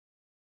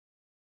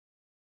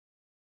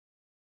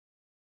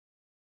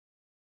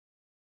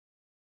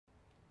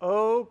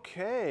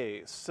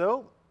Okay,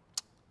 so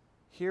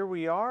here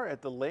we are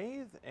at the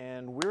lathe,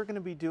 and we're going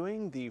to be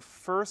doing the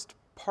first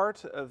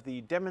part of the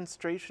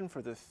demonstration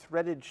for the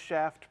threaded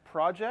shaft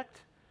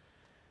project.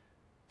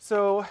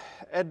 So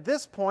at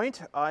this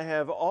point, I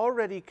have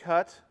already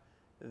cut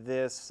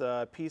this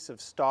piece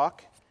of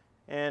stock,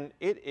 and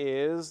it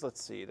is,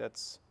 let's see,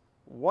 that's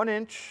 1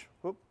 inch,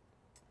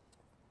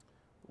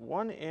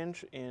 1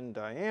 inch in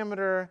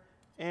diameter,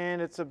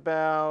 and it's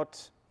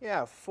about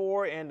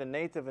 4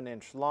 1/8 of an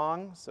inch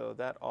long, so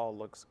that all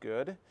looks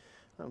good.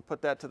 I'll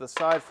put that to the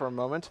side for a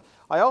moment.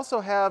 I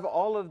also have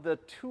all of the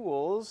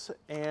tools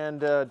and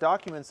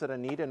documents that I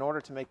need in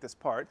order to make this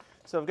part.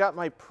 So I've got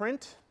my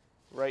print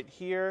right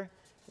here,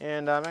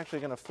 and I'm actually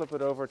going to flip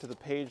it over to the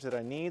page that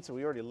I need. So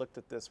we already looked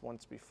at this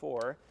once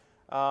before.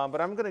 But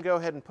I'm going to go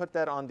ahead and put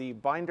that on the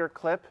binder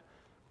clip,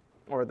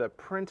 or the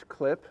print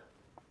clip,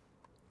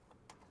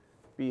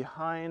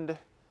 behind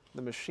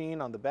the machine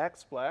on the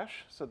backsplash,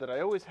 so that I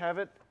always have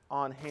it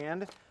on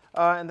hand.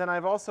 And then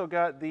I've also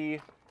got the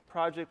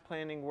project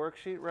planning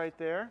worksheet right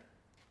there.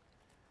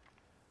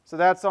 So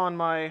that's on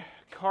my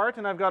cart,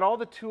 and I've got all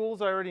the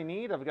tools I already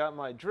need. I've got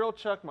my drill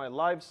chuck, my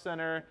live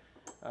center,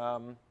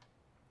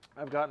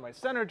 I've got my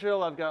center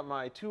drill, I've got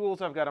my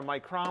tools, I've got a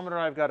micrometer,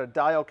 I've got a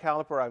dial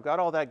caliper, I've got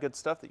all that good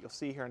stuff that you'll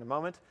see here in a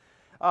moment.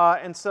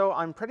 And so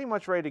I'm pretty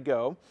much ready to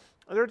go.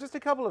 There are just a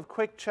couple of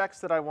quick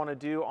checks that I want to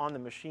do on the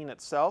machine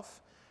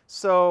itself.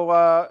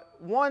 So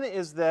one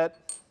is that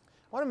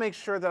I want to make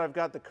sure that I've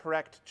got the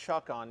correct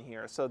chuck on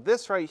here. So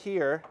this right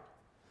here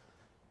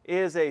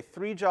is a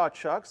 3-jaw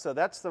chuck, so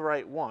that's the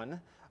right one.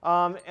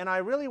 And I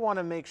really want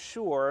to make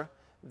sure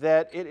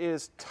that it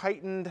is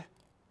tightened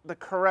the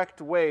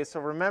correct way. So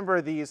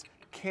remember these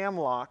cam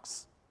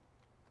locks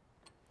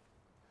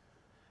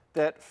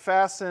that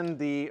fasten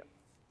the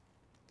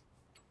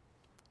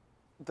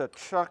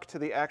chuck to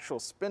the actual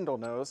spindle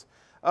nose.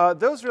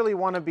 Those really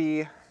want to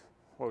be,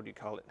 what would you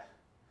call it?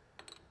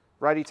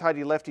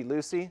 Righty-tighty,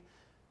 lefty-loosey.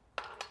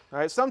 All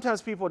right,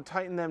 sometimes people would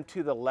tighten them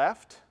to the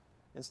left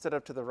instead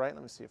of to the right.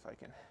 Let me see if I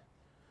can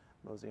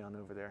mosey on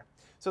over there.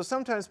 So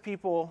sometimes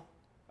people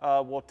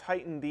will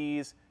tighten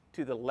these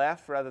to the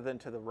left rather than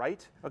to the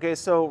right. Okay,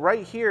 so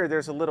right here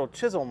there's a little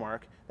chisel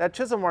mark. That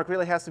chisel mark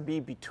really has to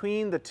be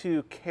between the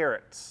 2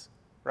 carrots,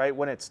 right,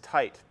 when it's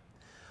tight.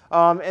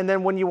 And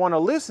then when you want to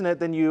loosen it,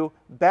 then you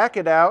back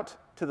it out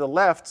to the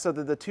left so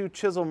that the 2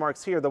 chisel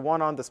marks here, the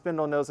one on the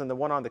spindle nose and the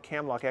one on the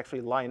cam lock,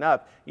 actually line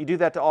up. You do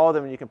that to all of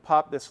them and you can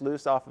pop this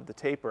loose off of the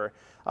taper.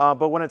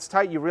 But when it's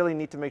tight, you really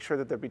need to make sure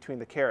that they're between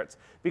the carrots,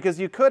 because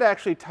you could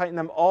actually tighten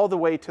them all the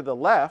way to the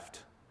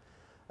left,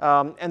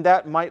 and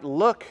that might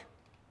look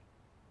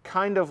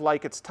kind of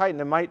like it's tight,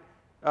 and it might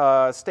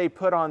stay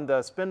put on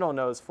the spindle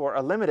nose for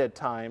a limited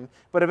time,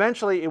 but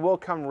eventually it will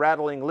come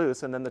rattling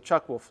loose and then the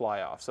chuck will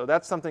fly off. So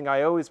that's something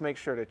I always make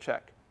sure to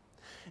check.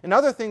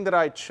 Another thing that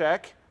I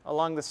check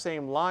along the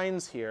same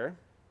lines here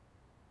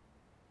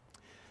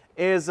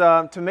is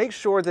to make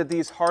sure that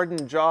these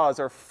hardened jaws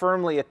are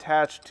firmly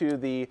attached to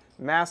the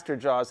master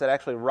jaws that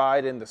actually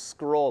ride in the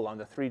scroll on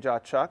the 3-jaw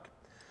chuck.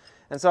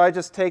 And so I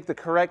just take the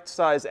correct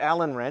size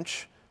Allen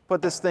wrench,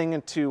 put this thing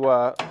into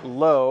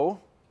low,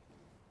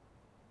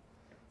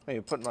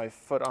 maybe put my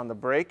foot on the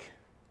brake.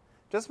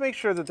 Just make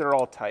sure that they're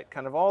all tight,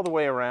 kind of all the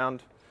way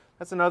around.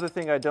 That's another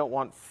thing I don't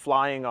want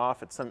flying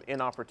off at some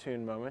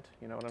inopportune moment.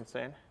 You know what I'm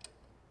saying?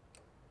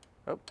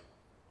 Oh,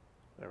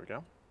 there we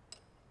go.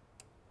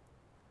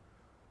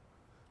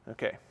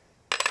 Okay.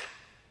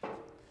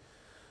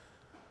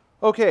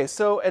 Okay,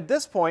 so at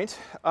this point,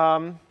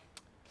 I'm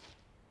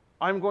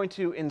going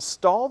to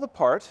install the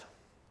part.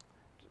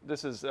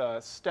 This is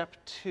step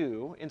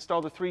 2.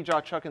 Install the 3-jaw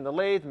chuck in the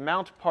lathe,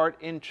 mount part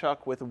in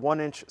chuck with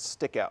 1-inch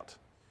stick out.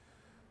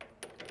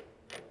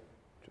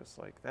 Just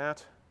like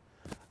that.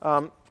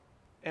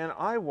 And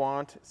I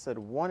want, it said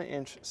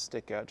 1-inch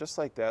stick out, just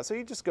like that. So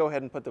you just go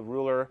ahead and put the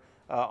ruler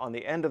on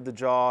the end of the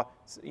jaw,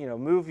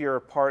 move your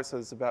part so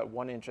it's about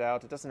 1 inch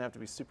out. It doesn't have to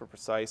be super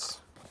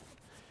precise.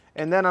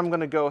 And then I'm going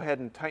to go ahead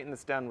and tighten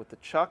this down with the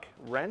chuck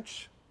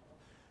wrench.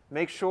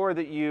 Make sure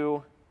that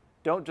you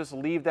don't just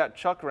leave that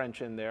chuck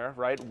wrench in there,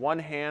 right? One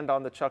hand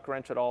on the chuck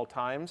wrench at all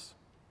times.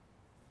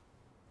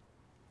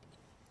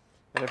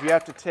 And if you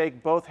have to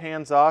take both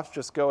hands off,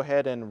 just go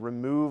ahead and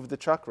remove the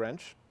chuck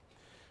wrench.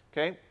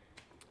 Okay.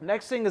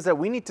 Next thing is that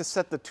we need to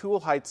set the tool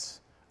heights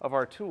of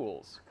our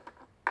tools.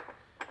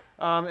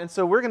 And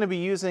so we're going to be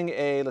using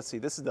let's see,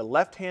 this is the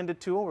left-handed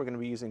tool. We're going to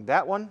be using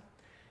that one.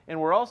 And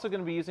we're also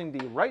going to be using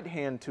the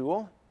right-hand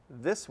tool,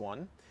 this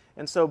one.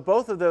 And so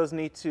both of those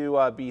need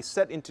to be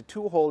set into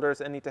tool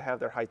holders and need to have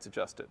their heights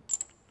adjusted.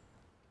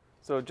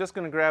 So just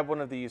going to grab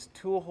one of these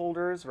tool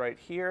holders right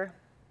here.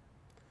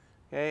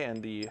 Okay,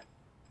 and the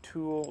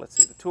tool, let's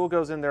see, the tool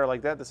goes in there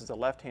like that. This is a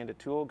left-handed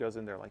tool, goes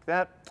in there like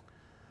that.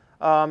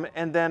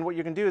 And then what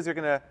you're going to do is you're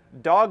going to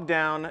dog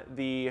down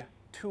the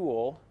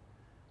tool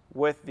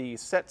with the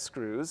set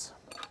screws,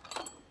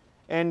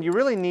 and you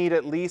really need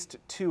at least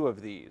 2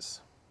 of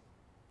these.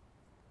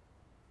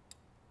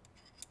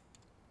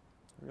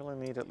 You really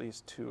need at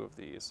least 2 of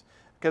these.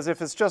 Because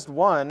if it's just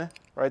one,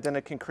 right, then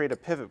it can create a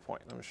pivot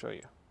point. Let me show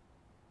you.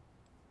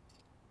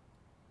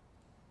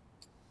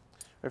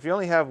 If you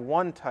only have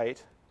one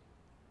tight,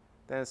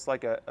 then it's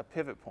like a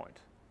pivot point,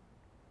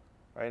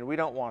 right? And we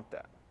don't want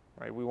that,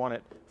 right? We want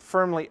it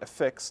firmly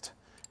affixed,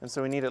 and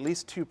so we need at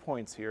least 2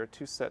 points here,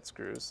 2 set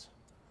screws.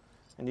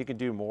 And you can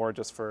do more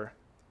just for,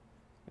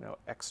 you know,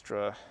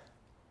 extra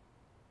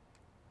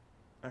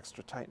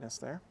tightness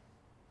there.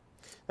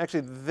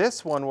 Actually,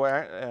 this one,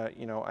 where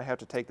you know, I have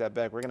to take that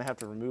back. We're going to have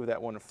to remove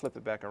that one and flip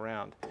it back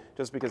around,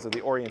 just because of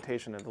the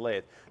orientation of the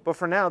lathe. But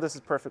for now, this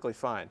is perfectly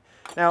fine.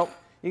 Now,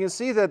 you can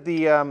see that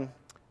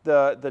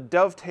the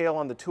dovetail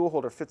on the tool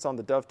holder fits on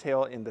the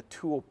dovetail in the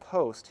tool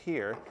post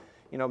here.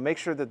 You know, make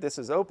sure that this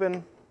is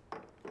open,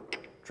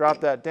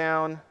 drop that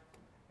down,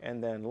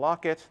 and then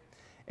lock it.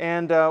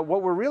 And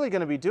what we're really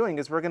going to be doing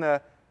is we're going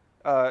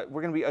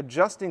to be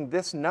adjusting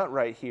this nut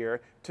right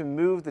here to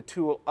move the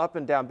tool up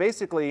and down.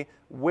 Basically,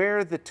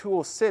 where the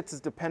tool sits is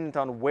dependent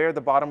on where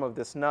the bottom of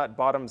this nut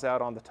bottoms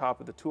out on the top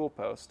of the tool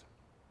post.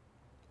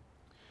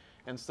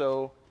 And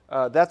so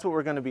that's what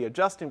we're going to be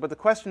adjusting. But the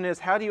question is,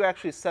 how do you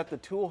actually set the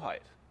tool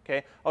height?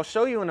 Okay, I'll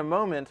show you in a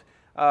moment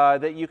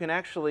that you can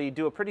actually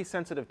do a pretty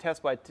sensitive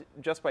test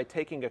just by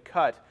taking a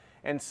cut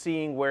and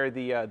seeing where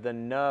the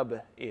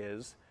nub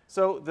is.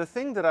 So the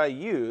thing that I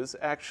use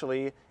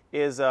actually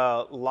is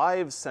a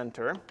live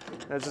center.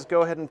 I'll just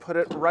go ahead and put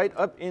it right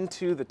up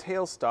into the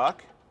tailstock,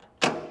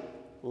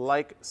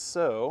 like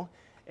so.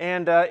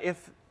 And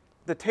if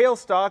the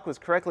tailstock was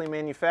correctly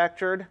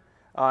manufactured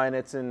and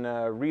it's in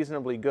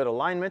reasonably good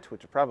alignment,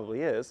 which it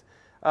probably is,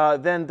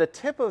 then the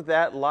tip of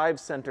that live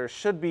center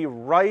should be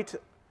right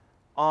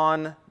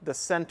on the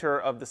center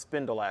of the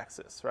spindle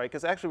axis, right?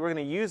 Because actually we're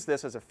going to use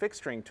this as a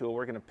fixturing tool.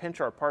 We're going to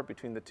pinch our part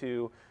between the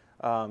two,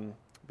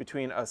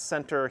 between a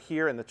center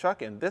here in the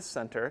chuck and this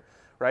center,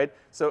 right?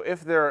 So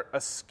if they're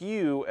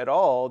askew at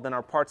all, then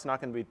our part's not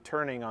going to be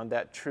turning on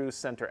that true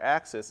center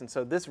axis. And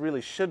so this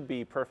really should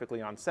be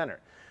perfectly on center.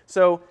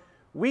 So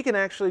we can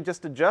actually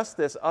just adjust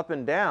this up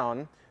and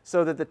down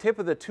so that the tip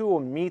of the tool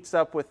meets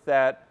up with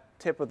that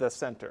tip of the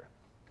center.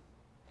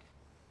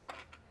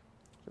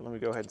 So let me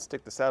go ahead and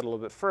stick this out a little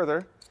bit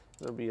further.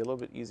 It'll be a little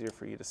bit easier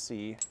for you to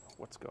see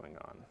what's going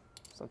on.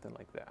 Something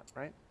like that,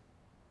 right?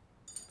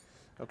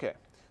 Okay,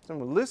 so I'm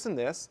going to loosen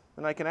this,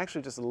 and I can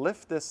actually just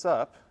lift this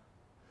up.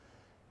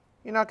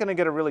 You're not going to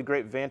get a really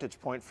great vantage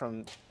point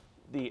from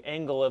the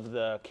angle of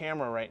the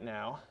camera right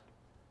now,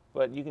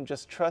 but you can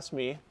just trust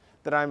me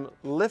that I'm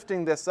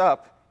lifting this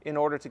up in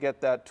order to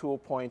get that tool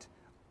point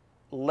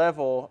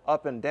level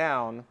up and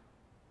down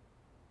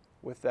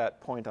with that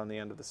point on the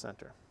end of the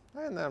center.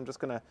 And then I'm just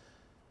going to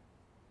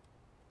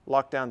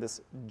lock down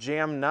this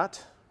jam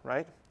nut,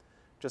 right?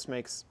 Just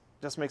makes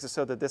it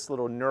so that this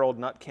little knurled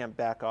nut can't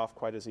back off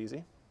quite as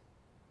easy.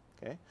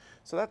 Okay,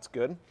 so that's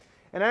good.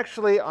 And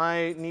actually,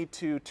 I need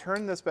to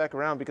turn this back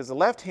around because the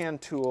left-hand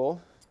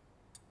tool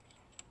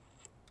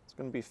is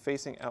going to be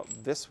facing out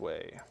this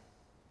way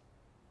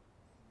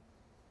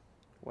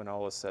when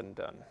all is said and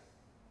done.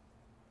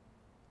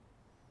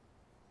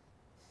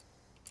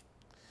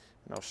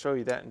 And I'll show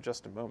you that in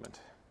just a moment.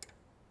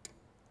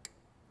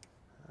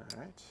 All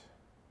right.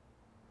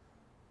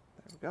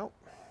 There we go.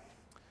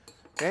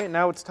 Okay,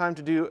 now it's time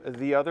to do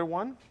the other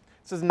one.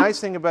 So the nice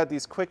thing about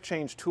these quick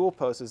change tool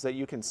posts is that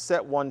you can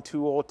set one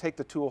tool, take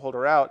the tool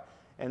holder out,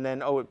 and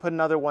then put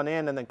another one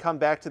in, and then come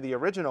back to the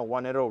original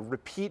one. It'll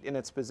repeat in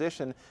its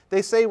position.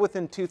 They say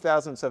within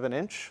 0.02 of an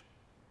inch,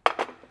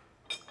 which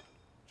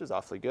is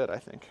awfully good, I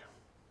think.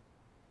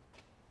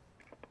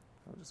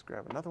 I'll just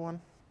grab another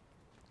one.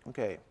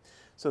 Okay,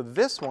 so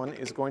this one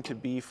is going to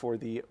be for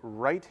the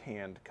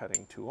right-hand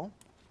cutting tool.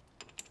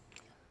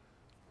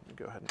 Let me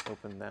go ahead and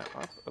open that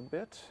up a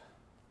bit.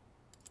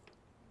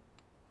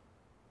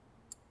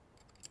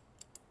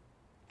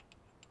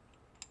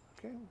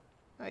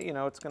 Okay, you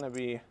know, it's going to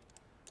be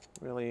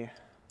really the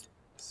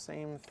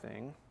same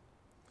thing.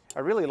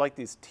 I really like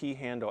these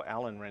T-handle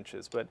Allen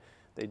wrenches, but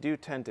they do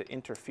tend to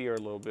interfere a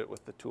little bit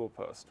with the tool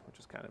post, which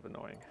is kind of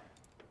annoying.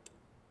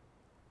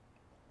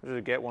 I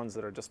usually get ones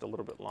that are just a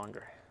little bit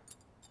longer.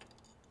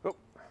 Oh.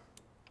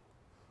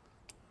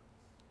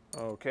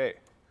 Okay,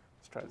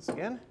 let's try this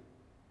again.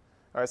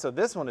 All right, so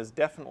this one is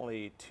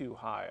definitely too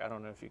high. I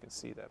don't know if you can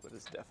see that, but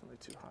it's definitely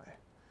too high.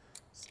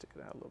 Stick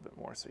it out a little bit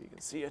more so you can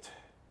see it.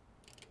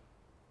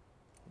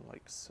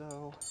 Like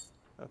so.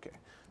 Okay,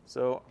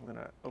 so I'm going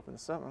to open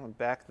this up. I'm going to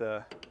back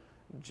the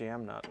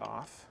jam nut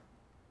off.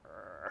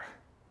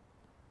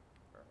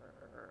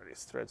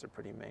 These threads are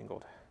pretty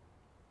mangled.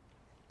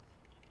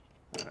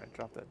 All right,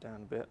 drop that down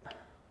a bit.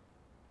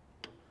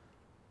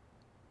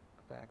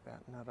 Back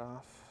that nut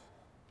off.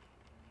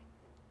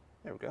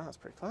 There we go, that's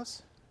pretty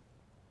close.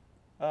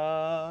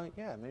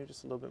 Yeah, maybe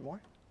just a little bit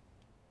more.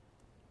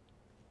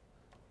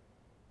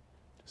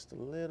 Just a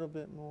little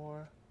bit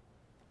more.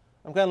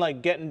 I'm kind of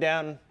like getting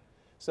down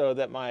so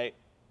that my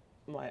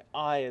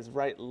eye is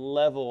right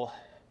level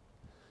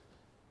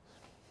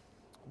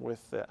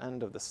with the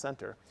end of the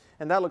center.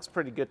 And that looks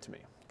pretty good to me,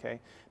 okay?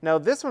 Now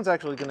this one's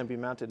actually going to be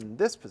mounted in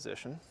this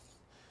position.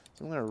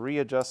 So I'm going to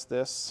readjust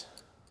this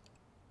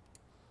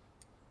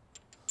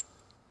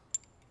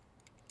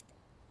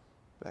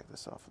back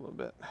this off a little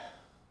bit.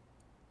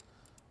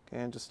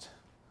 Okay, and just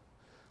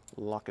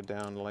lock it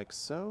down like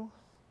so.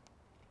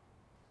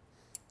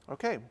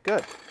 Okay,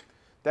 good.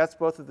 That's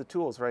both of the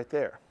tools right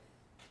there.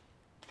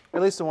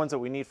 At least the ones that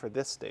we need for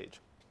this stage.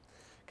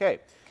 Okay,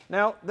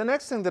 now the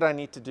next thing that I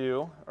need to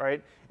do, all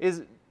right,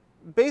 is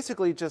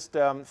basically just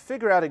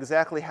figure out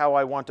exactly how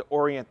I want to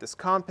orient this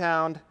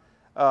compound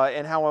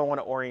and how I want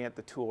to orient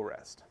the tool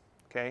rest.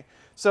 Okay,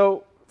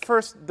 so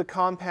first the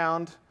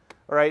compound,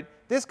 all right,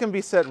 this can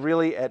be set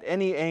really at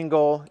any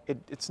angle.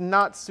 It's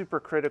not super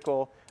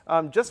critical.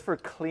 Just for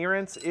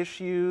clearance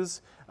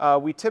issues,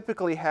 we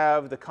typically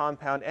have the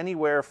compound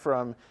anywhere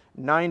from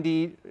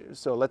 90,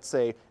 so let's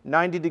say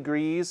 90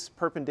 degrees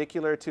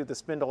perpendicular to the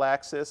spindle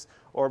axis,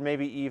 or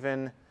maybe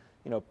even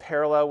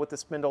parallel with the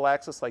spindle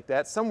axis like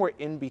that, somewhere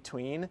in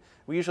between.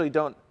 We usually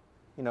don't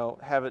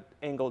have it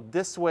angled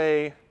this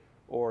way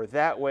or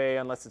that way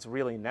unless it's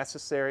really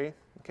necessary.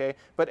 Okay,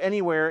 but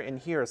anywhere in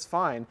here is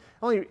fine.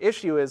 The only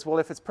issue is, well,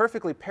 if it's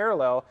perfectly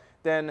parallel,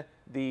 then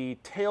the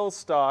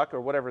tailstock,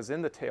 or whatever's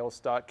in the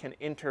tailstock, can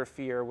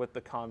interfere with the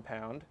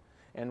compound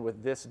and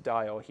with this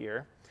dial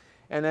here.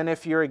 And then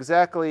if you're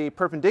exactly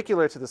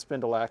perpendicular to the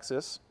spindle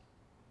axis,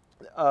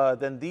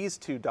 then these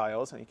two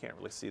dials, and you can't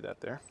really see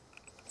that there.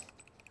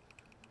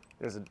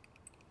 There's a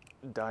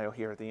dial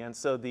here at the end.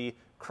 So the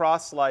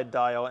cross-slide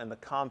dial and the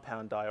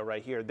compound dial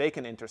right here, they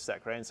can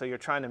intersect, right? And so you're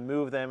trying to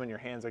move them and your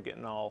hands are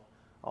getting all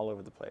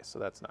over the place, so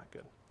that's not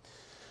good.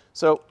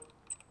 So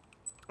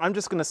I'm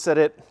just going to set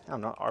it, I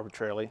don't know,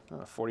 arbitrarily,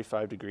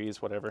 45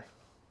 degrees, whatever.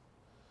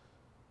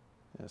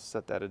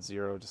 Set that at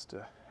 0 just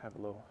to have a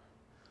little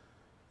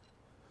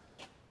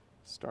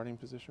starting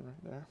position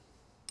right there.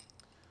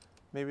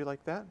 Maybe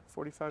like that,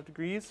 45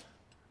 degrees,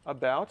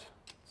 about.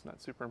 It's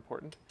not super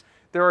important.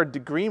 There are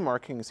degree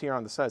markings here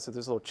on the side, so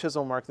there's a little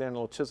chisel mark there and a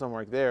little chisel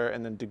mark there,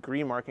 and then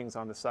degree markings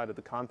on the side of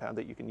the compound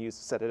that you can use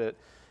to set it at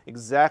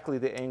exactly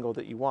the angle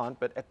that you want,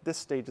 but at this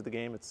stage of the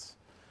game, it's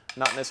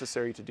not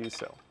necessary to do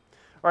so.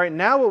 All right,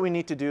 now what we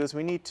need to do is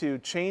we need to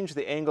change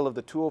the angle of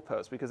the tool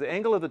post, because the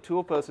angle of the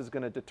tool post is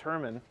going to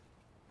determine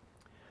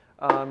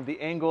the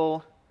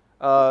angle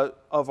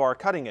of our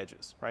cutting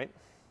edges, right?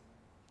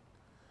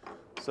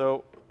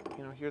 So,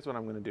 here's what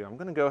I'm going to do. I'm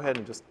going to go ahead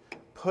and just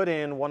put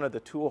in one of the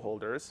tool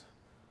holders,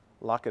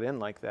 lock it in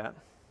like that.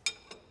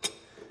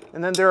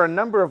 And then there are a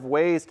number of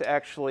ways to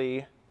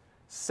actually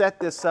set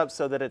this up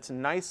so that it's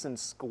nice and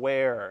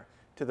square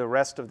to the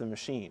rest of the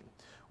machine.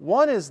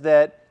 One is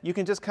that you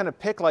can just kind of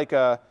pick like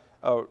a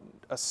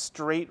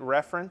straight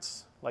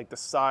reference, like the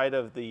side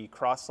of the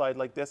cross slide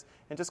like this,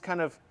 and just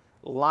kind of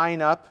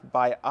line up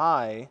by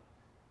eye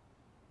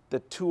the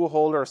tool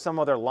holder or some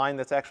other line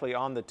that's actually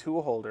on the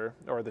tool holder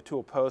or the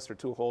tool post or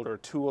tool holder or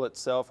tool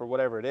itself or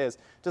whatever it is.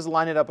 Just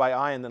line it up by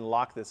eye and then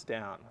lock this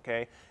down,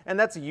 okay? And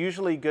that's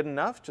usually good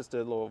enough, just a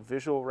little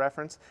visual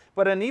reference.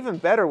 But an even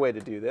better way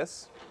to do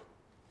this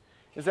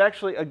is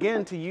actually,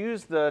 again, to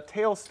use the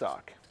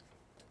tailstock.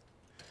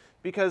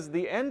 Because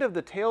the end of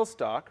the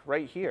tailstock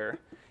right here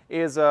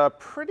is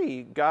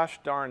pretty gosh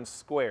darn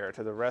square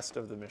to the rest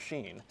of the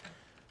machine.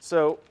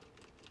 So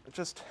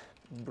just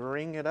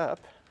bring it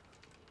up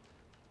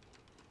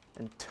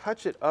and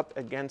touch it up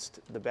against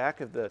the back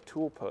of the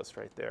tool post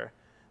right there.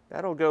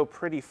 That'll go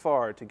pretty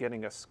far to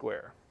getting us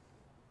square.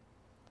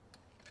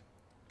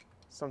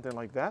 Something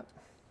like that.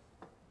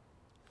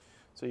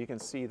 So you can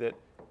see that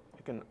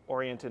you can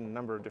orient it in a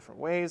number of different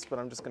ways, but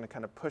I'm just going to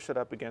kind of push it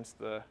up against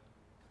the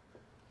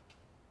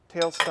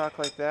tailstock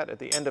like that at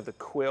the end of the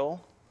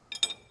quill,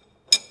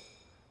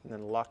 and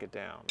then lock it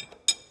down.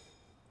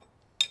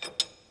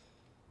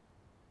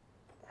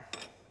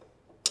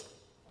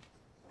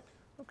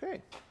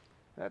 Okay,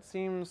 that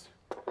seems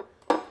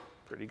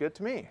pretty good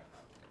to me.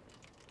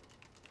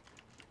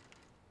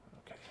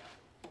 Okay.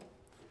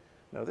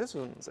 Now this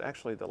one's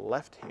actually the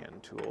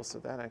left-hand tool, so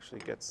that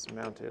actually gets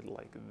mounted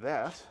like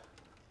that.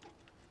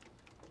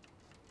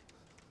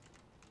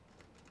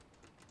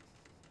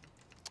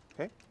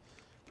 Okay,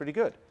 pretty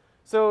good.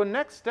 So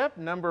next step,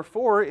 number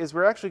 4, is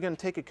we're actually going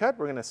to take a cut.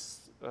 We're going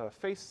to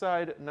face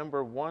side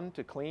number 1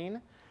 to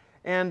clean.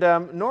 And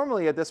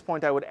normally at this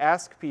point I would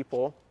ask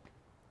people,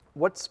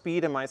 what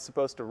speed am I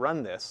supposed to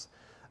run this?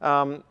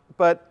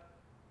 But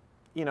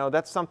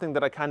that's something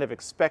that I kind of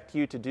expect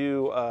you to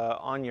do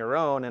on your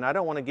own, and I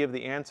don't want to give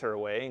the answer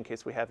away in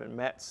case we haven't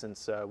met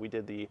since we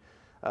did the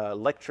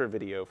lecture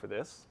video for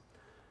this.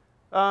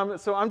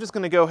 So I'm just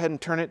going to go ahead and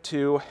turn it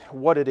to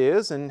what it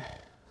is, and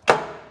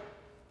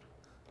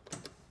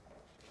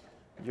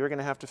you're going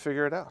to have to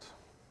figure it out.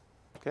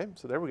 Okay,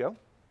 so there we go.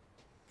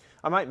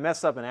 I might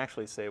mess up and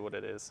actually say what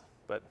it is,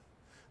 but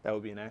that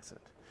would be an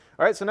accident.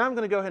 All right, so now I'm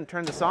going to go ahead and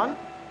turn this on.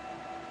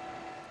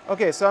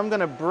 Okay, so I'm going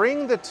to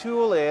bring the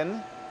tool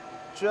in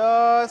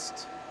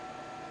just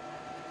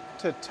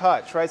to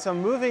touch, right? So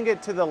I'm moving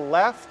it to the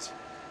left,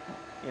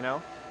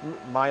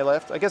 my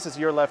left. I guess it's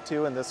your left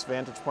too in this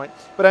vantage point.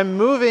 But I'm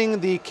moving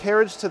the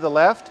carriage to the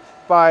left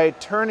by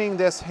turning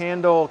this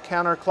handle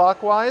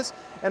counterclockwise,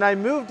 and I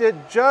moved it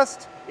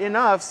just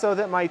enough so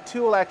that my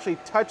tool actually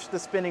touched the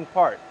spinning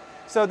part.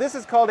 So this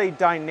is called a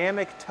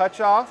dynamic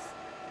touch-off,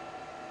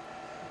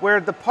 Where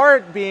the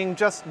part being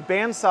just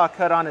bandsaw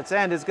cut on its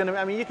end is going to,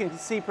 I mean, you can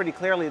see pretty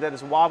clearly that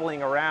it's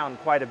wobbling around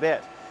quite a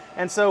bit.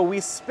 And so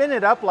we spin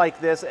it up like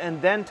this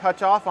and then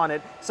touch off on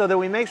it so that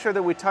we make sure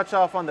that we touch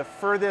off on the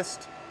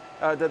furthest,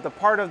 the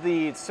part of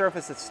the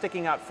surface that's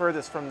sticking out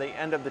furthest from the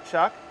end of the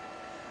chuck.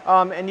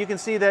 And you can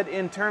see that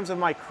in terms of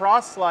my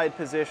cross slide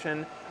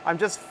position, I'm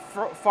just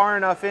far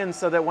enough in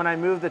so that when I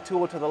move the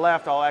tool to the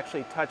left, I'll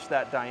actually touch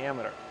that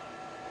diameter.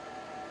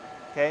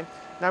 Okay,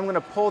 now I'm going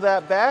to pull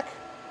that back,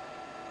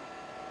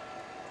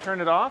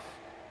 turn it off.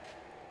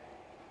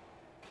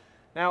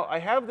 Now I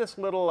have this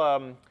little,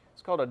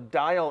 it's called a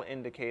dial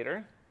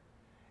indicator,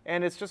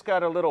 and it's just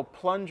got a little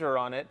plunger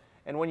on it,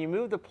 and when you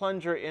move the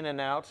plunger in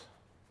and out,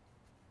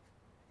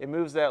 it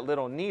moves that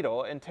little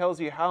needle and tells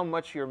you how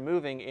much you're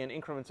moving in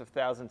increments of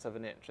thousandths of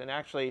an inch. And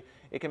actually,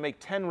 it can make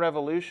 10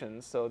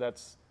 revolutions, so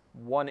that's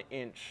 1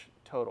 inch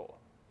total,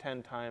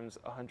 10 times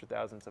 100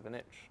 thousandths of an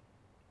inch.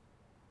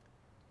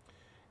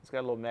 It's got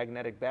a little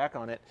magnetic back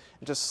on it.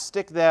 And just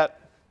stick that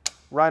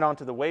right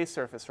onto the way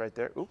surface right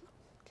there. Oop,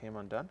 came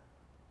undone.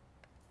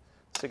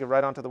 Stick it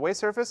right onto the way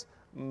surface,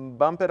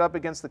 bump it up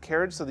against the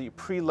carriage so that you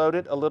preload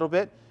it a little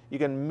bit. You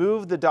can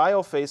move the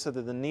dial face so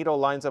that the needle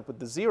lines up with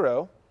the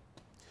 0.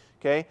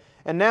 Okay,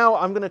 and now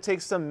I'm going to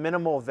take some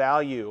minimal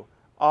value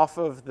off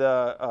of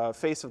the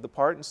face of the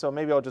part, and so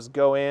maybe I'll just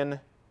go in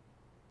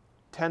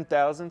 10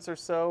 thousandths or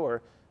so,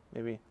 or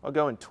maybe I'll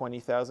go in 20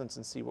 thousandths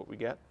and see what we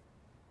get.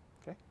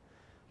 Okay,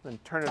 then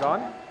turn it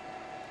on.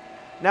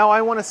 Now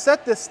I want to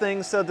set this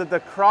thing so that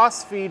the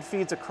cross feed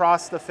feeds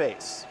across the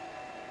face.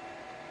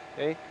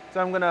 Okay, so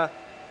I'm going to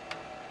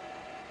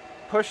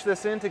push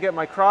this in to get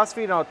my cross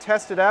feed, and I'll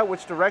test it out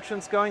which direction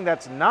it's going.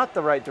 That's not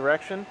the right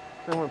direction.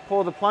 Then we'll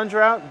pull the plunger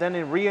out,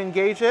 then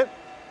re-engage it.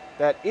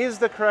 That is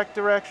the correct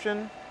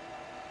direction,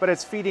 but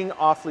it's feeding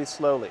awfully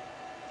slowly.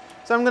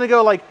 So I'm going to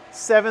go like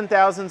 7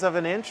 thousandths of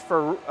an inch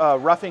for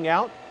roughing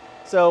out.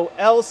 So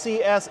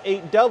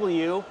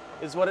LCS8W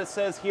is what it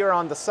says here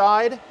on the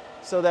side.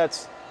 So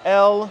that's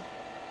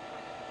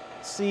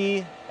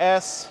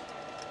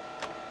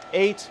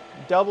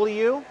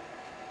LCS8W.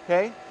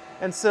 Okay,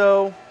 and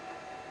so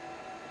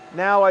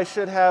now I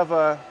should have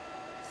a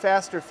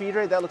faster feed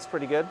rate. That looks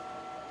pretty good.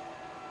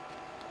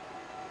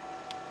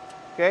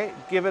 Okay,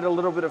 give it a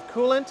little bit of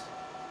coolant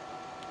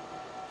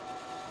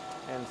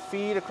and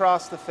feed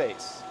across the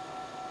face.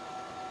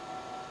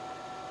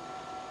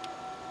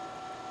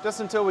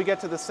 Just until we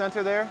get to the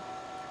center there.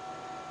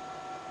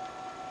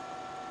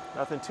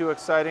 Nothing too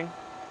exciting.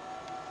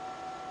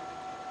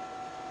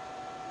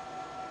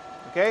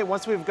 Okay,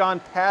 once we've gone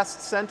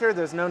past center,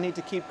 there's no need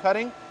to keep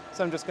cutting,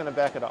 so I'm just going to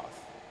back it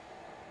off.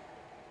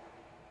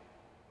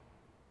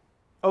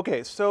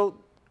 Okay, so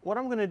what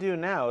I'm going to do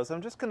now is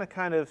I'm just going to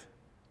kind of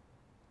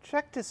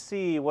check to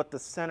see what the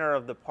center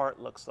of the part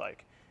looks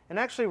like. And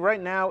actually right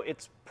now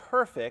it's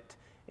perfect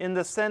in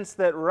the sense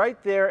that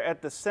right there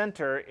at the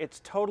center it's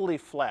totally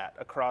flat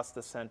across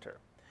the center.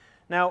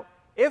 Now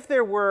if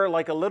there were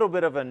like a little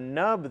bit of a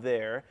nub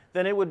there,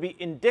 then it would be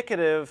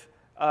indicative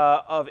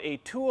of a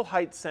tool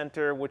height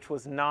center which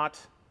was not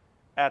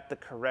at the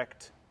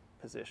correct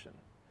position.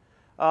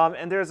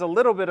 And there's a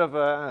little bit of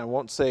a, I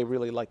won't say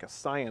really like a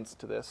science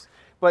to this,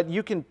 but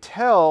you can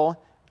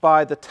tell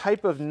by the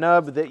type of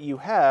nub that you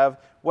have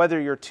whether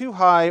you're too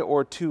high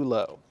or too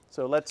low.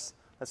 So let's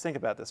think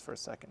about this for a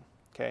second.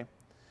 Okay,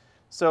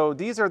 so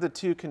these are the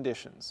two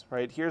conditions,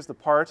 right? Here's the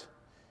part.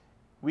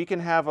 We can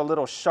have a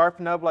little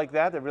sharp nub like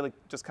that that really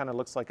just kind of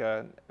looks like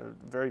a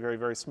very, very,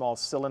 very small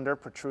cylinder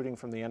protruding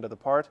from the end of the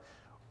part.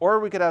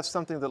 Or we could have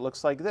something that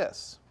looks like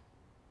this.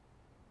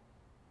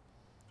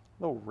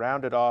 A little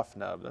rounded off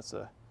nub. That's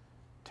a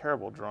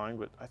terrible drawing,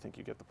 but I think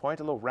you get the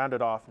point. A little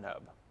rounded off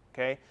nub.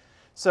 Okay,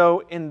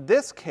 so in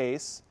this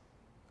case,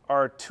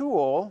 our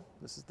tool,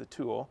 this is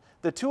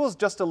the tool's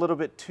just a little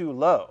bit too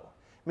low,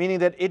 meaning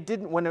that it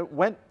didn't, when it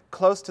went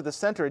close to the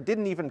center, it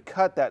didn't even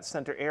cut that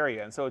center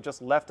area, and so it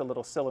just left a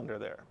little cylinder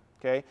there.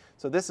 Okay,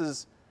 so this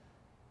is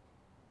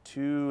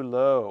too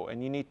low,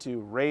 and you need to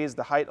raise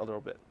the height a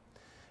little bit.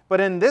 But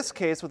in this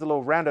case, with a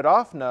little rounded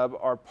off nub,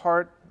 our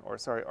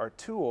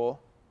tool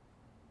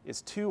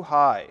is too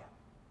high.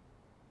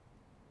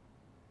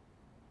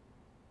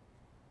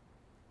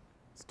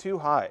 It's too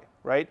high,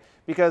 right?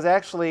 Because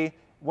actually,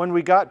 when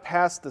we got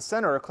past the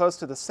center or close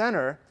to the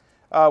center,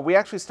 we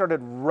actually started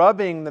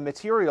rubbing the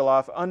material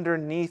off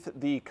underneath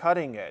the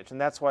cutting edge, and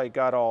that's why it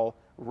got all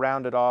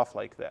rounded off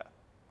like that.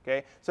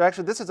 Okay? So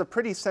actually, this is a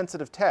pretty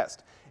sensitive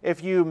test.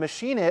 If you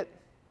machine it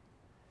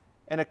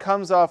and it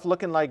comes off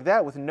looking like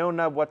that with no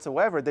nub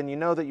whatsoever, then you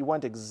know that you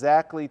went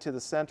exactly to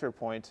the center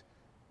point.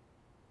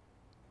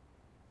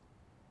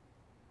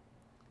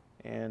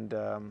 And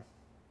there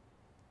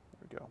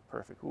we go,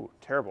 perfect. Ooh,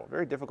 terrible,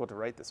 very difficult to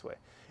write this way.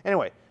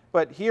 Anyway,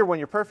 but here when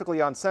you're perfectly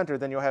on center,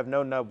 then you'll have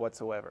no nub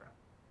whatsoever.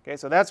 Okay,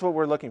 so that's what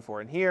we're looking for.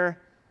 And here,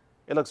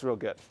 it looks real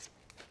good.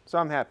 So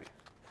I'm happy.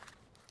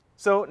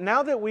 So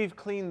now that we've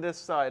cleaned this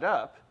side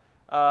up,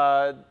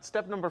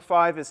 step number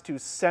 5 is to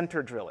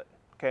center drill it.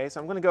 Okay,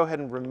 so I'm going to go ahead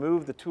and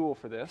remove the tool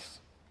for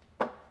this.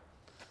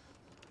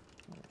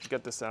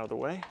 Get this out of the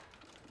way.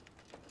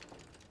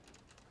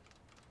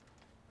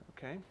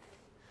 Okay.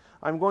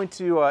 I'm going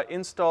to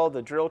install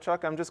the drill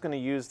chuck. I'm just going to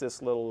use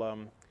this little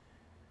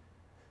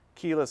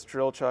keyless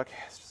drill chuck.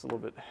 It's just a little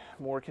bit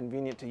more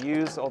convenient to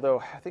use,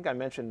 although I think I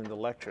mentioned in the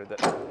lecture that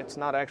it's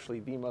not actually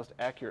the most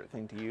accurate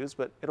thing to use,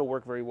 but it'll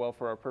work very well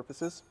for our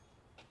purposes.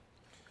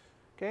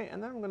 Okay,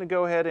 and then I'm going to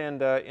go ahead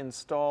and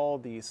install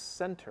the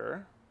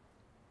center.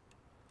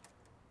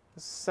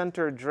 The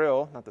center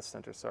drill, not the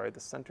center, sorry, the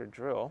center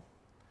drill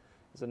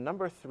is a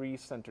number 3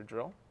 center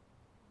drill.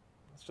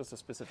 It's just a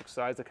specific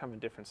size. They come in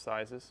different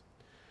sizes.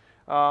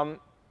 And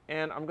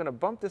I'm going to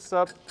bump this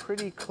up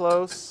pretty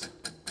close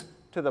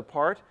to the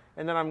part,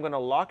 and then I'm going to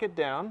lock it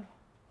down,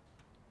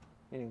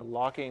 meaning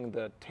locking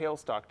the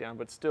tailstock down,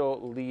 but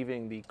still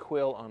leaving the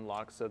quill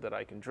unlocked so that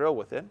I can drill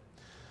with it.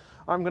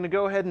 I'm going to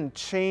go ahead and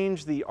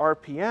change the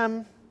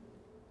RPM.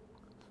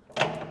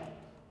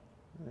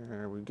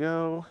 There we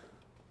go.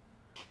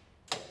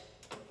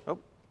 Oh,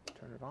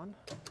 turn it on.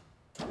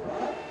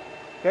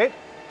 Okay.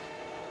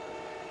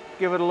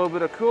 Give it a little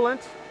bit of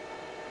coolant.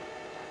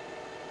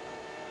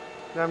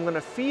 Then I'm going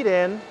to feed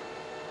in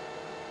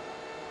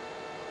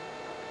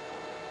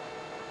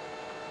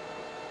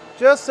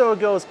just so it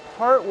goes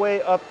part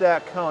way up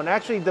that cone.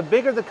 Actually, the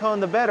bigger the cone,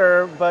 the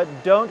better, but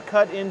don't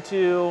cut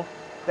into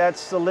that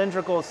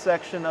cylindrical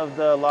section of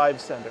the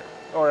live center,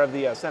 or of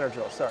the center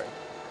drill, sorry.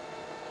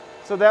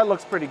 So that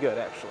looks pretty good,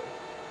 actually.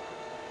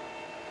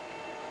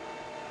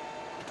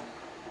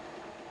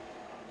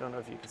 Don't know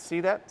if you can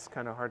see that. It's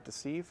kind of hard to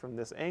see from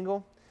this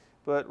angle.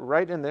 But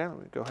right in there, let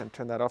me go ahead and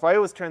turn that off. I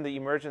always turn the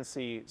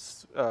emergency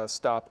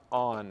stop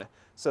on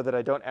so that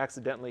I don't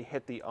accidentally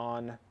hit the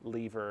on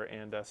lever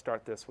and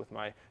start this with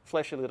my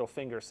fleshy little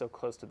finger so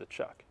close to the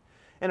chuck.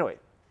 Anyway,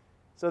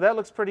 so that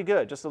looks pretty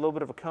good. Just a little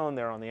bit of a cone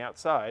there on the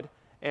outside.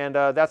 And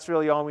that's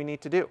really all we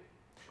need to do.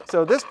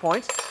 So at this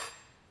point,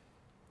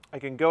 I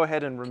can go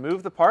ahead and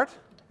remove the part,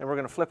 and we're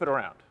going to flip it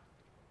around.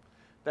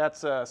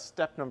 That's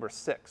step number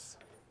 6.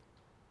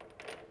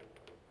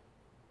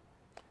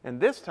 And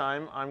this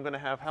time, I'm going to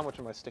have, how much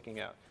am I sticking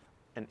out?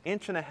 1.5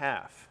 inches.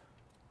 1.5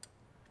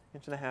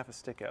 inches of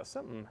stick out,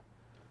 something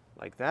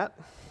like that.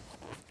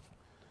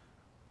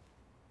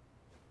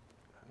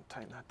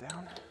 Tighten that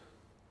down.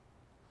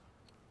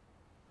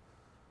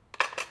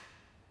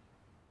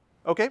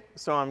 Okay,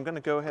 so I'm going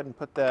to go ahead and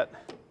put that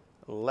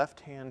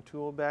left-hand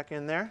tool back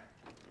in there.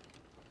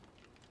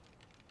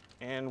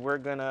 And we're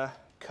going to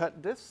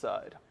cut this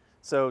side.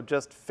 So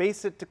just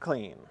face it to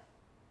clean.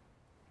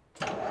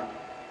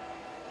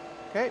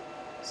 Okay,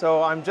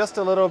 so I'm just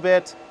a little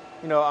bit,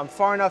 I'm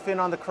far enough in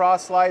on the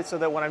cross slide so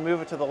that when I move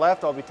it to the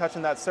left, I'll be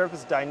touching that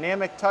surface.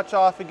 Dynamic touch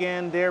off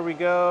again. There we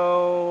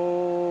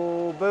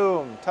go.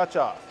 Boom, touch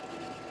off.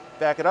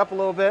 Back it up a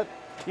little bit.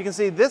 You can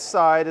see this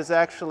side is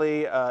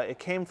actually, it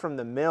came from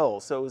the mill,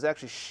 so it was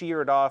actually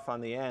sheared off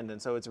on the end,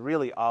 and so it's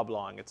really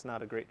oblong. It's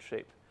not a great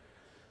shape.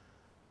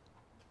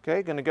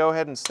 Okay, going to go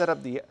ahead and set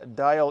up the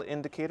dial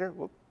indicator.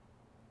 Whoop,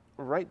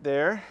 right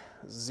there.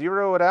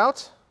 Zero it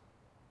out.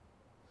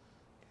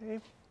 Okay.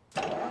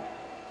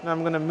 Now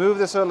I'm going to move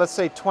this, let's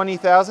say 20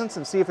 thousandths,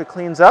 and see if it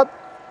cleans up.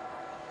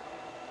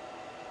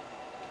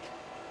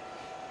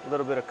 A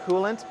little bit of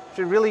coolant.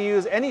 Should really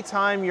use any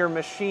time you're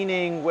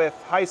machining with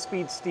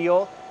high-speed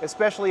steel,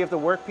 especially if the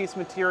workpiece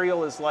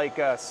material is like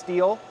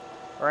steel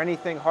or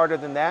anything harder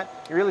than that.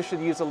 You really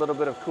should use a little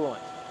bit of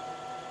coolant.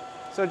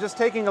 So just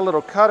taking a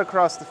little cut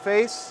across the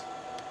face.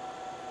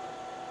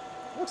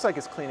 Looks like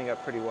it's cleaning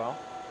up pretty well.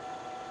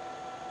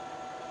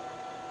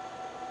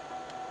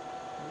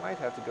 Might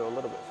have to go a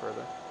little bit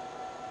further.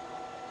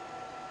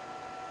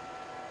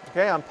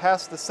 Okay, I'm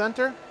past the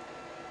center.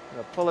 I'm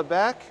going to pull it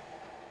back.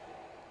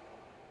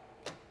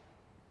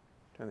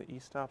 Turn the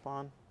e-stop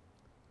on.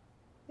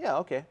 Yeah,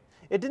 okay.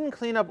 It didn't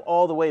clean up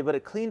all the way, but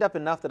it cleaned up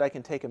enough that I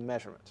can take a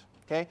measurement.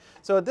 Okay,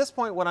 so at this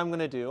point what I'm going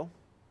to do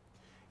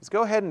is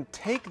go ahead and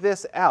take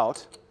this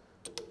out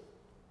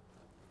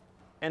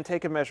and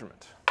take a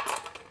measurement.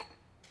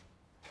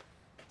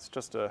 It's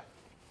just a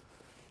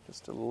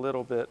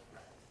little bit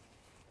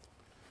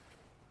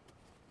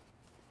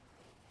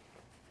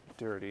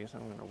dirty, so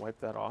I'm going to wipe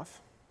that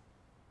off.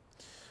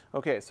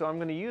 Okay, so I'm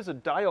going to use a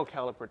dial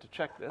caliper to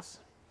check this.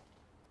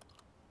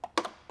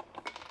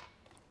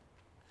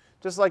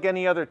 Just like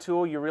any other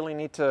tool, you really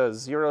need to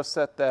zero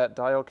set that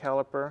dial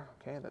caliper.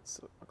 Okay, that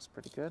looks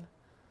pretty good.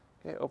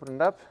 Okay, open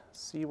it up,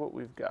 see what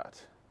we've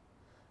got.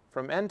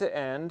 From end to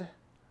end,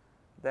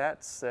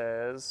 that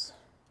says,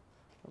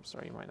 I'm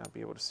sorry, you might not be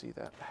able to see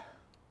that.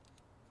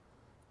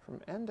 From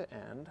end to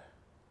end,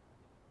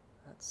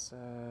 that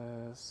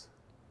says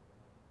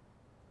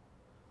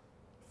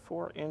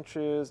 4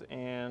 inches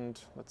and,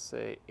 let's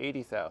say,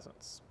 80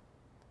 thousandths.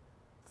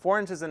 4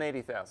 inches and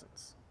 80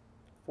 thousandths.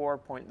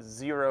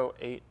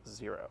 4.080.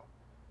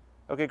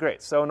 Okay,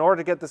 great. So in order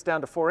to get this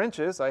down to 4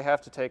 inches, I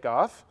have to take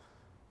off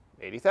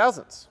 80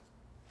 thousandths.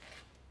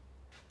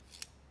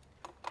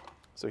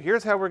 So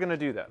here's how we're going to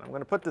do that. I'm going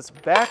to put this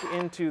back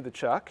into the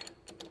chuck,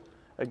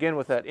 again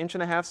with that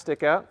 1.5 inch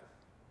stick out.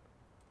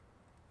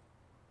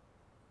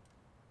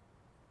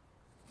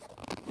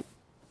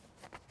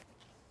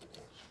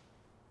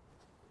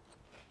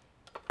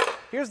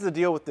 here's the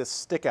deal with this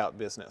stick-out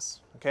business,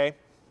 okay?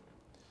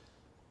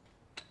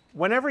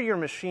 Whenever you're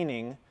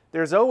machining,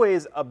 there's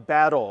always a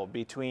battle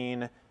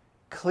between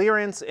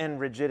clearance and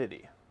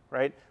rigidity,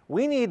 right?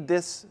 We need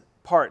this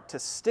part to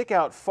stick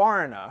out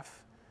far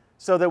enough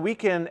so that we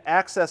can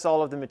access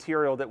all of the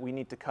material that we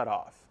need to cut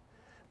off.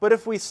 But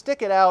if we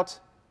stick it out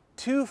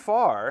too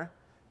far,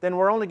 then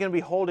we're only going to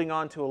be holding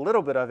on to a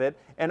little bit of it,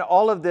 and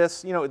all of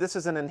this, you know, this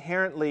is an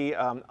inherently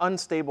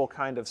unstable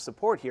kind of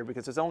support here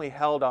because it's only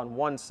held on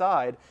one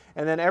side,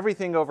 and then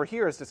everything over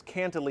here is just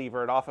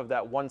cantilevered off of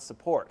that one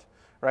support,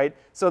 right?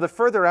 So the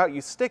further out you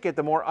stick it,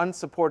 the more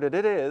unsupported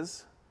it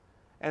is,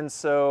 and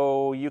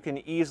so you can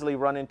easily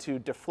run into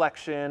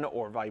deflection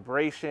or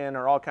vibration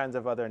or all kinds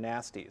of other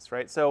nasties,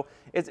 right? So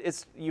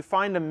you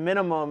find a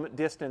minimum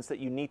distance that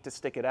you need to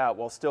stick it out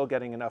while still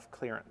getting enough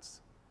clearance.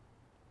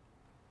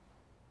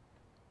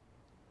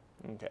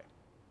 Okay.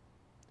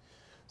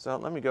 So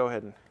let me go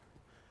ahead and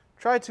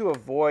try to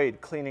avoid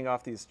cleaning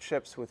off these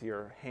chips with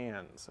your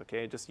hands,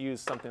 okay? Just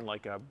use something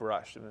like a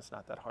brush, and it's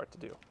not that hard to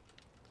do.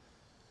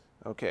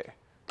 Okay,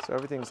 so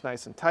everything's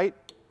nice and tight.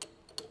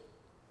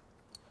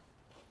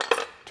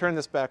 Turn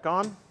this back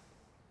on.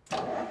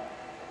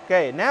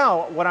 Okay,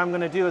 now what I'm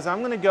going to do is I'm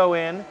going to go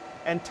in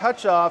and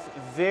touch off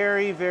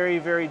very, very,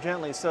 very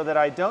gently so that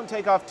I don't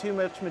take off too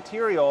much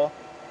material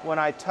when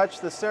I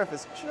touch the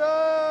surface,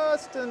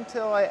 just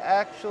until I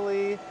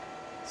actually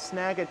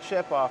snag a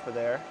chip off of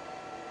there.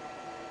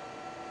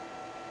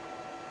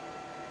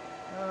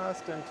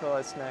 Just until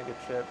I snag a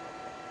chip.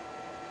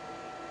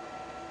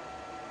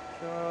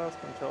 Just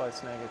until I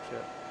snag a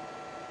chip.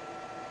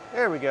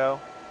 There we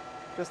go.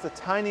 Just the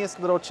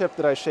tiniest little chip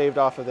that I shaved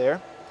off of there.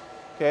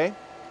 Okay.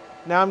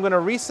 Now I'm going to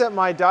reset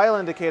my dial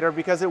indicator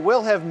because it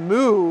will have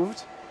moved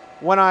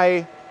when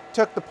I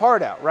took the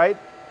part out, right?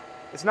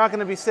 It's not going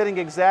to be sitting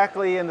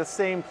exactly in the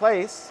same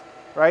place,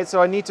 right? So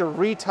I need to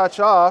retouch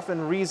off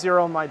and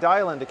re-zero my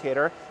dial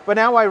indicator. But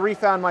now I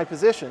refound my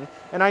position,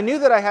 and I knew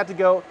that I had to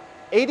go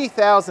 80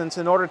 thousandths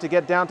in order to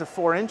get down to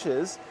 4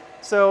 inches.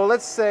 So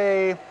let's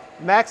say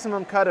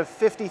maximum cut of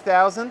 50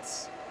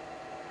 thousandths,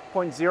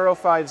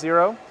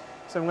 0.050.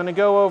 So I'm going to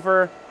go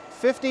over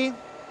 50,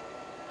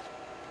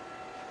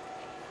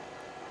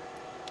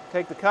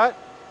 take the cut.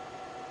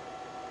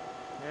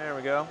 There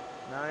we go,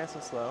 nice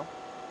and slow.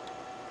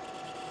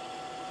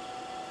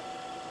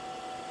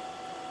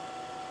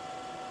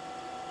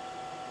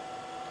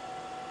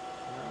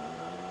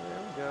 There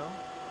we go.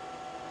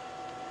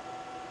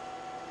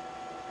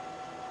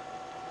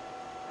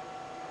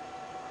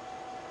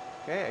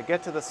 Okay, I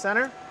get to the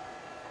center.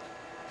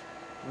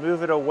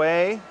 Move it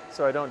away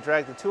so I don't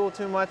drag the tool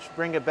too much,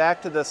 bring it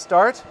back to the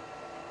start,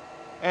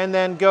 and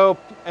then go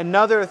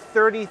another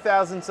 30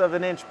 thousandths of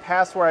an inch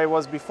past where I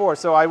was before.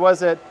 So I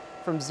was at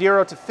from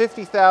 0 to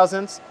 50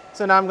 thousandths,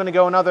 so now I'm going to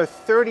go another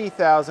 30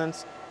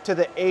 thousandths to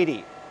the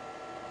 80.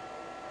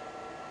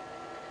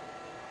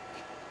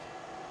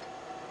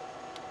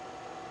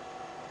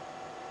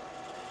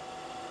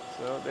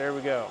 So there we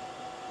go.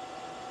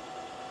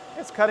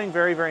 It's cutting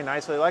very, very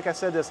nicely. Like I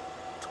said, this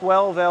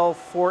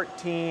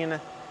 12L14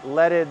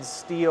 leaded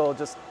steel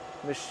just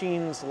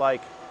machines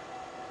like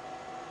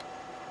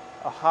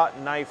a hot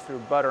knife through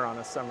butter on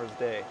a summer's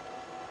day.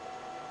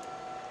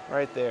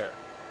 Right there.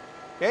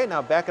 Okay,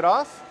 now back it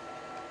off.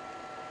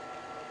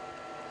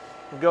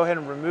 We'll go ahead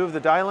and remove the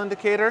dial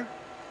indicator.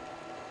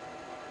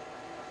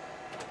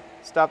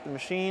 Stop the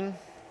machine.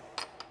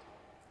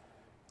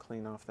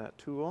 Clean off that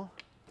tool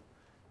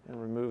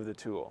and remove the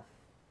tool.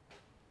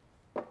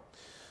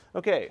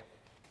 Okay.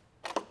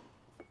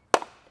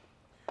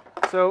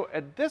 So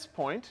at this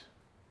point,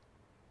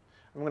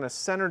 I'm going to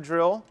center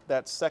drill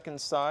that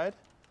second side.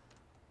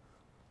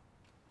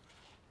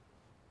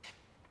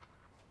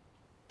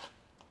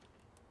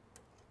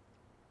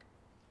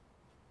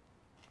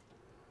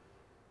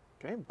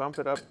 Okay, bump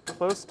it up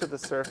close to the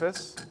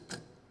surface.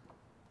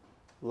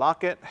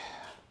 Lock it.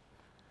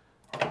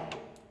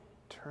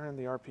 Turn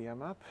the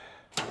RPM up.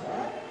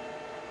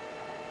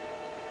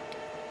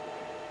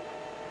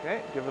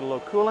 Okay, give it a little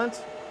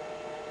coolant,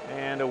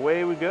 and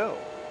away we go.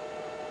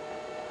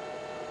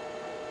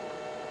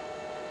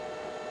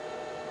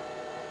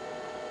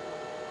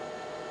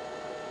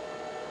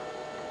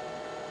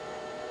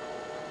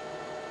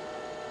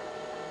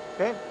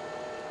 Okay,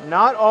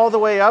 not all the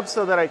way up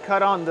so that I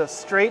cut on the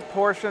straight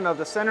portion of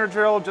the center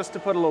drill, just to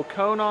put a little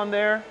cone on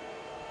there.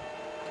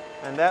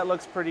 And that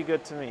looks pretty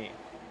good to me.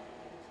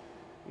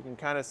 You can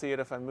kind of see it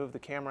if I move the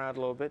camera out a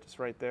little bit, just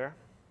right there.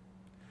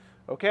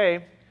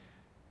 Okay.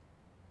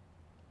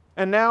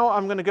 And now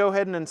I'm going to go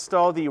ahead and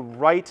install the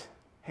right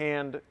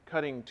hand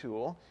cutting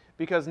tool,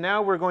 because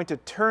now we're going to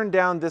turn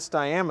down this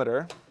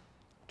diameter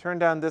to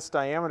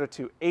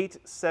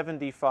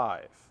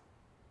 875.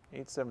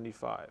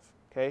 875.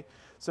 Okay.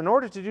 So in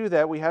order to do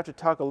that, we have to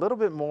talk a little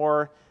bit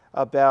more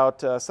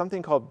about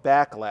something called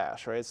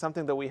backlash, right? It's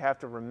something that we have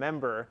to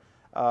remember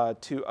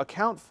to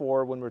account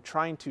for when we're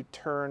trying to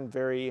turn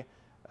very,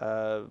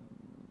 tight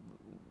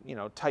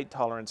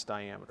tolerance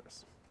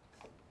diameters.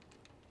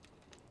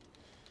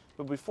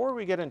 But before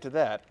we get into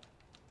that,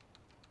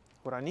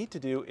 what I need to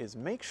do is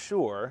make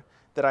sure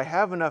that I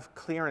have enough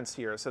clearance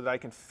here so that I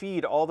can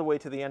feed all the way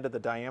to the end of the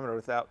diameter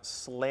without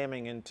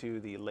slamming into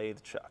the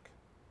lathe chuck.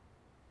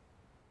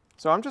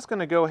 So I'm just going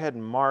to go ahead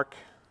and mark.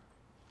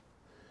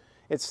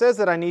 It says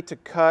that I need to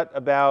cut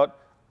about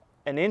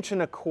 1.25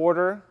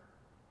 inches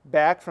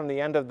back from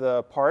the end of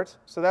the part,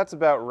 so that's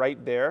about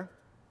right there.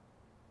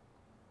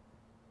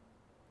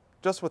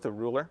 Just with a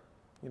ruler,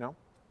 you know.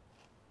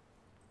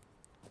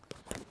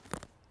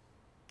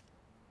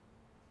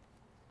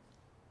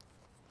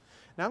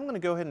 Now I'm going to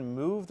go ahead and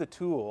move the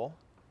tool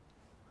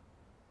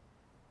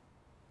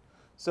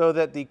so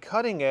that the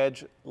cutting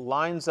edge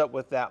lines up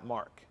with that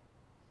mark.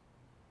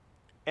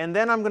 And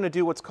then I'm going to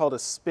do what's called a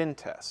spin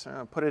test. I'm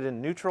going to put it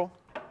in neutral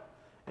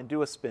and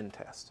do a spin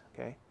test.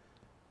 Okay?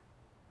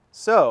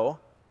 So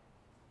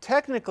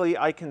technically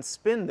I can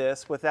spin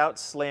this without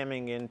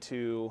slamming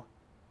into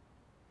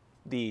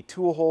the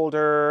tool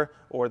holder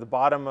or the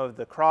bottom of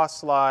the cross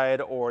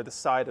slide or the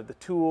side of the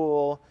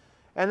tool,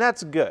 and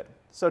that's good.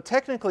 So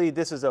technically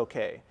this is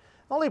okay.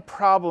 The only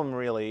problem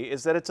really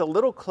is that it's a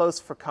little close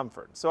for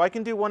comfort. So I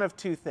can do one of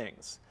two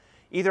things.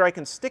 Either I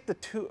can stick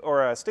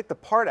the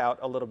part out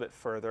a little bit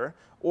further,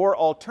 or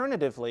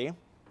alternatively,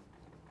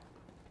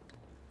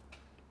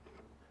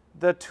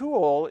 the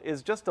tool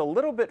is just a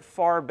little bit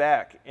far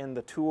back in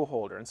the tool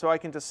holder, and so I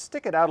can just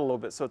stick it out a little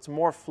bit so it's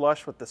more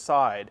flush with the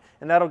side,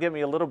 and that'll give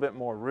me a little bit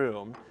more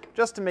room,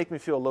 just to make me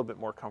feel a little bit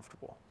more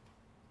comfortable.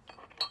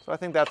 So I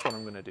think that's what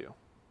I'm going to do.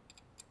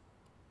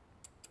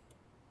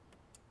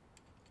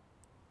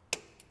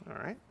 All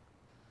right.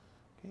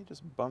 Okay,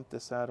 just bump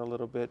this out a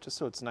little bit just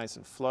so it's nice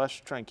and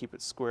flush. Try and keep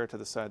it square to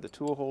the side of the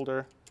tool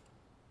holder.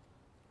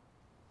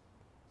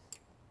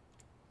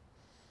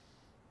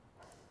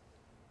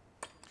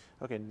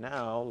 Okay,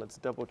 now let's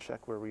double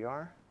check where we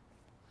are.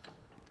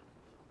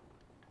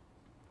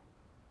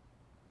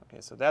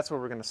 Okay, so that's where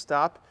we're going to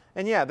stop.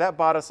 And yeah, that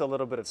bought us a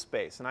little bit of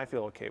space, and I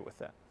feel okay with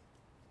that.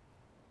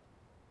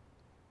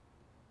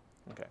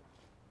 Okay.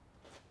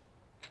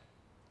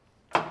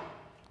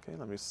 Okay,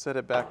 let me set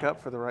it back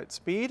up for the right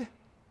speed.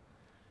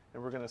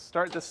 And we're going to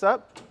start this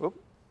up. Oop.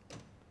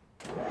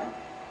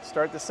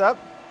 Start this up.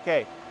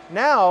 Okay,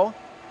 now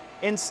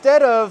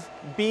instead of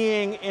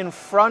being in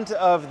front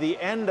of the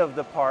end of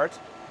the part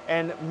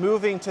and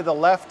moving to the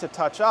left to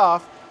touch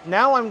off,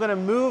 now I'm going to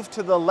move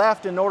to the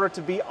left in order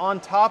to be on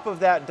top of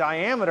that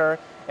diameter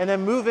and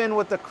then move in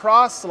with the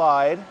cross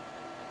slide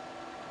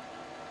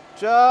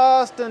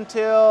just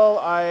until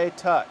I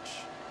touch.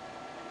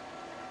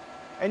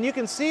 And you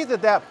can see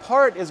that that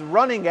part is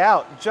running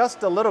out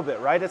just a little bit,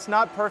 right? It's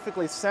not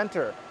perfectly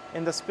center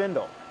in the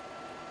spindle,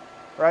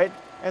 right?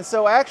 And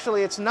so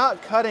actually it's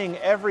not cutting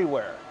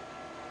everywhere,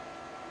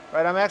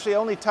 right? I'm actually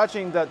only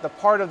touching the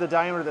part of the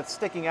diameter that's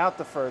sticking out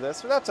the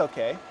furthest, so that's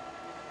okay.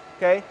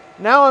 Okay,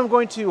 now I'm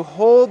going to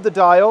hold the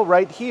dial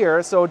right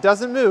here so it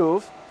doesn't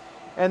move,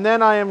 and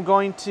then I am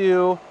going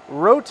to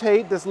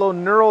rotate this little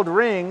knurled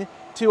ring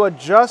to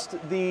adjust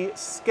the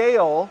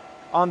scale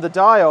on the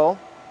dial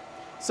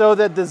so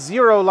that the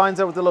 0 lines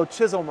up with the little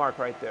chisel mark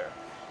right there.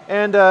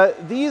 And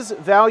these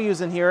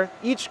values in here,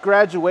 each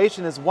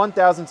graduation is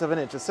 1/1000th of an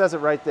inch. It says it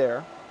right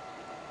there.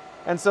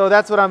 And so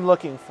that's what I'm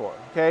looking for,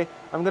 okay?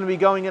 I'm going to be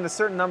going in a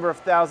certain number of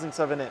thousandths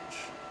of an inch.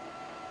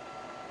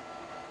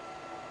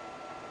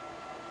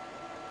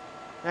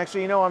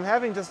 Actually, you know, I'm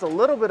having just a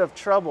little bit of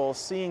trouble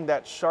seeing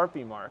that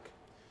Sharpie mark.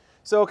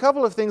 So a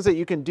couple of things that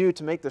you can do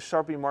to make the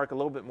Sharpie mark a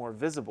little bit more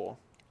visible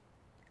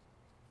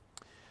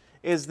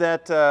is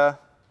that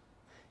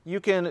you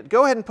can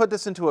go ahead and put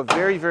this into a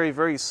very, very,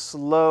 very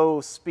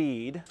slow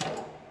speed.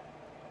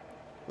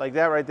 Like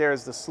that right there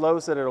is the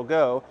slowest that it'll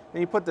go. Then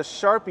you put the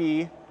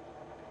Sharpie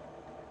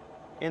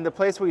in the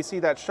place where you see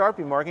that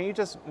Sharpie mark, and you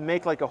just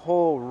make like a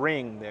whole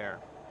ring there.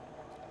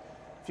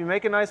 If you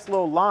make a nice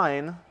little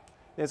line,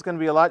 it's going to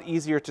be a lot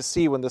easier to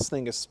see when this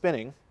thing is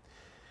spinning.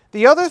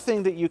 The other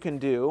thing that you can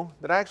do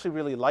that I actually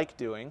really like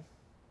doing,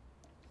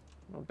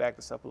 I'll back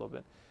this up a little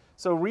bit.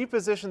 So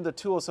reposition the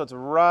tool so it's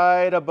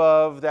right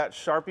above that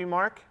Sharpie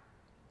mark,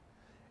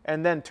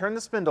 and then turn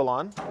the spindle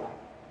on,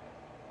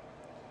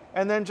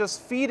 and then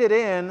just feed it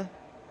in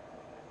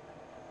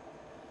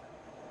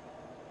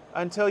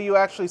until you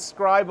actually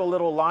scribe a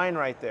little line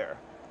right there.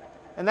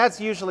 And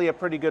that's usually a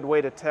pretty good way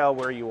to tell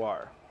where you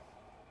are.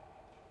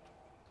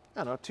 I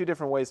don't know, 2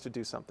 different ways to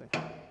do something.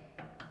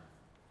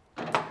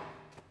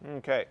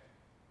 Okay.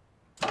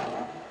 All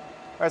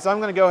right, so I'm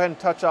going to go ahead and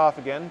touch off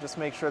again, just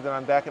make sure that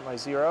I'm back at my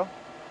 0.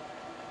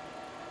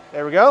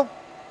 There we go.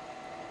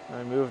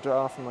 I moved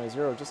off of my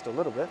 0 just a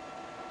little bit.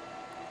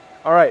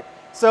 All right,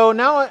 so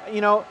now,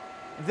 you know,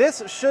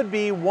 this should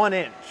be 1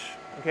 inch.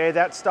 Okay,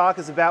 that stock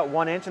is about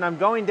 1 inch, and I'm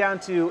going down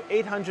to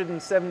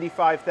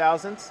 875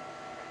 thousandths.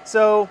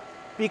 So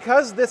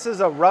because this is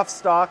a rough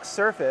stock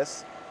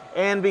surface,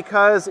 and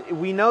because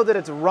we know that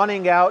it's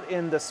running out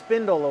in the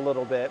spindle a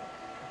little bit,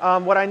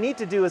 what I need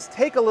to do is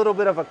take a little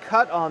bit of a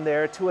cut on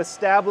there to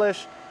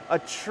establish a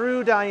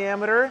true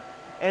diameter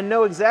and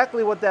know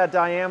exactly what that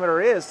diameter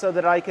is so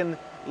that I can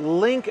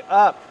link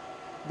up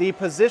the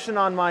position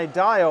on my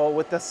dial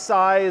with the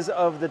size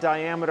of the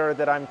diameter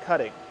that I'm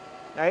cutting,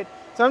 right?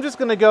 So I'm just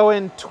going to go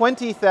in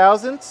 20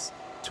 thousandths,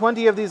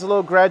 20 of these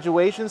little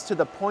graduations to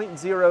the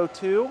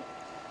 0.02,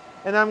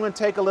 and I'm going to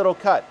take a little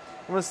cut.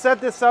 I'm going to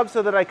set this up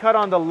so that I cut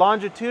on the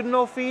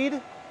longitudinal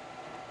feed.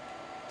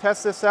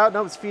 Test this out.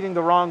 No, it's feeding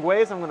the wrong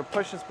way, so I'm going to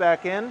push this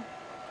back in.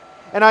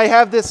 And I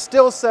have this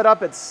still set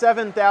up at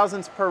 7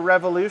 thousandths per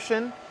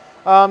revolution.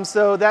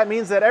 So that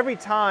means that every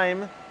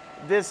time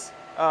this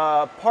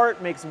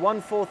part makes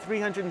one full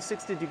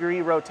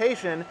 360-degree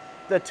rotation,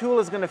 the tool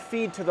is going to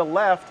feed to the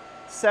left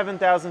 7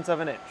 thousandths of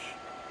an inch,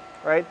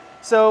 right?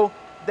 So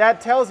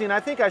that tells you, and I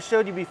think I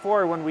showed you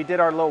before when we did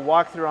our little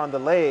walkthrough on the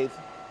lathe,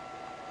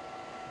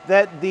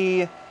 that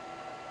the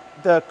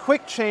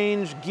quick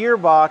change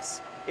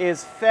gearbox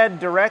is fed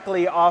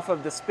directly off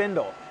of the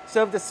spindle.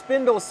 So if the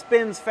spindle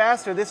spins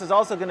faster, this is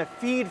also going to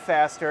feed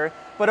faster,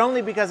 but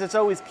only because it's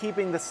always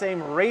keeping the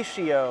same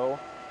ratio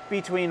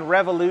between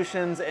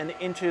revolutions and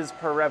inches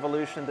per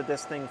revolution that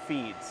this thing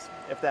feeds,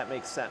 if that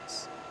makes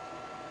sense.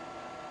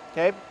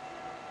 Okay,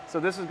 so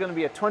this is going to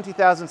be a 20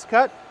 thousandths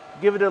cut.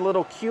 Give it a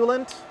little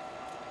coolant,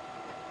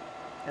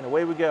 and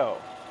away we go.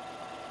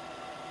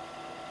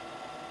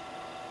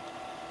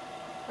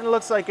 And it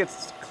looks like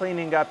it's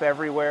cleaning up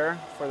everywhere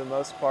for the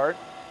most part.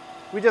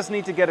 We just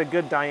need to get a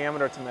good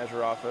diameter to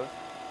measure off of.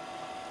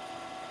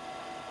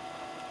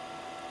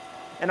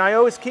 And I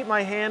always keep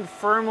my hand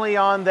firmly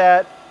on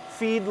that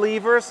feed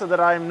lever so that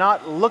I'm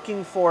not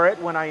looking for it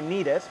when I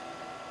need it.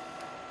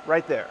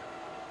 Right there.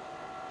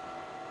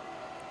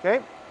 Okay.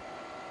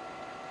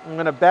 I'm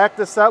going to back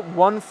this up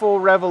one full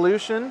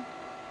revolution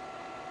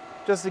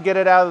just to get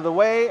it out of the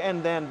way,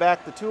 and then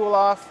back the tool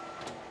off,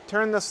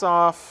 turn this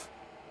off,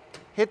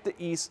 hit the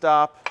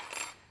E-stop,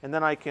 and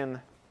then I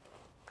can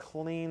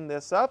clean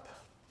this up.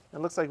 It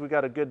looks like we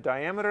got a good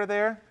diameter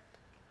there.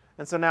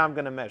 And so now I'm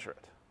going to measure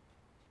it.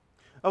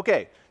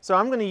 Okay, so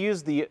I'm going to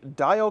use the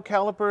dial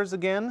calipers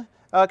again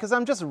because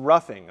I'm just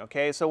roughing,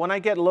 okay? So when I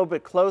get a little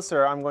bit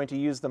closer, I'm going to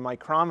use the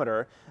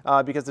micrometer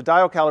because the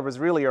dial calipers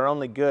really are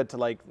only good to,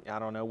 like, I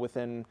don't know,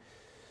 within,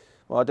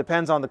 well, it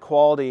depends on the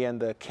quality and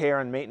the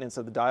care and maintenance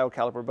of the dial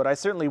caliper, but I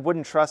certainly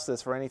wouldn't trust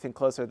this for anything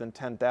closer than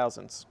 10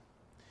 thousandths.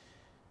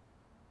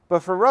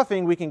 But for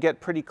roughing, we can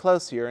get pretty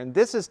close here, and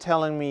this is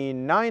telling me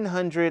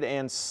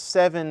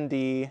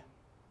 970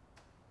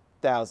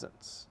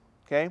 thousandths,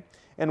 okay?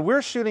 And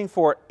we're shooting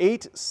for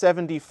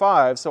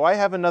 875, so I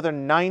have another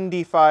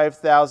 95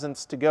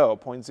 thousandths to go,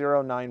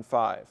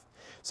 0.095.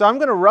 So I'm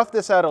going to rough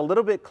this out a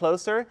little bit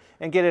closer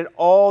and get it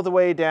all the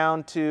way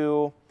down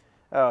to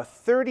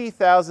 30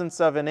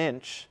 thousandths of an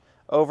inch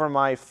over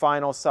my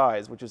final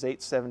size, which is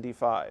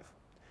 875.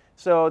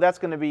 So that's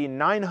going to be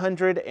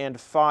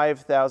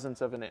 905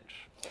 thousandths of an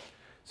inch.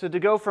 So to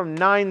go from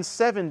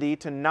 970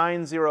 to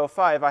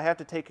 905, I have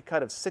to take a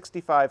cut of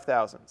 65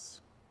 thousandths.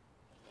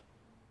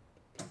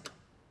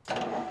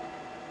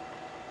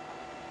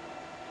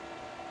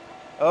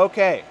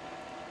 Okay,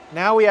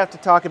 now we have to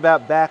talk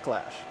about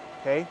backlash,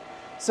 okay?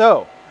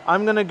 So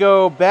I'm going to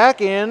go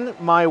back in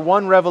my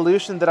one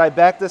revolution that I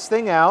backed this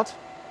thing out.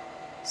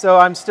 So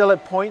I'm still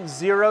at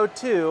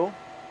 0.02,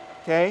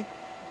 okay?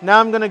 Now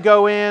I'm going to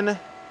go in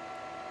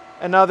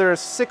another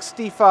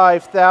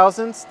 65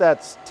 thousandths,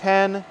 that's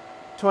 10,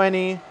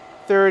 20,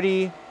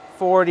 30,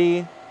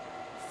 40,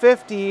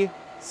 50,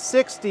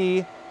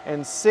 60,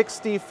 and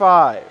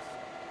 65.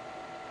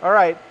 All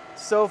right,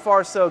 so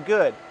far so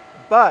good.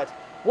 But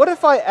what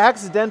if I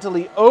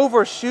accidentally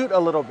overshoot a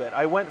little bit?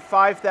 I went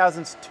 5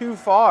 thousandths too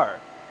far.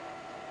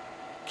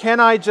 Can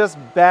I just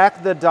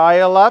back the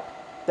dial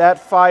up that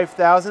 5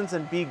 thousandths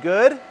and be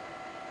good?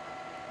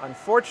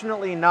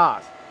 Unfortunately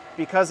not,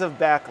 because of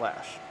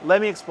backlash. Let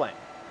me explain.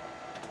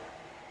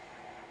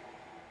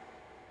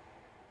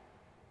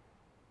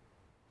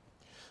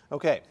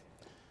 Okay,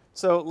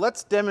 so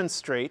let's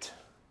demonstrate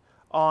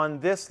on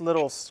this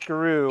little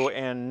screw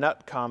and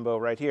nut combo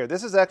right here.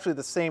 This is actually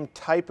the same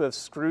type of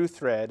screw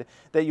thread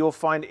that you'll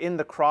find in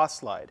the cross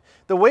slide.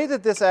 The way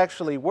that this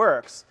actually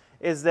works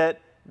is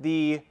that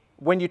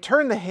when you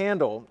turn the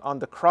handle on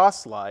the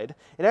cross slide,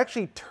 it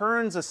actually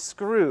turns a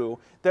screw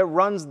that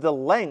runs the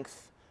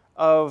length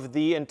of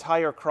the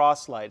entire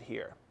cross slide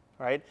here,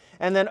 right?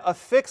 And then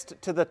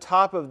affixed to the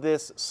top of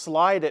this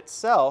slide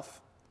itself,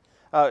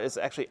 it's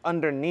actually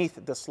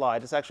underneath the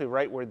slide, it's actually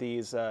right where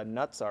these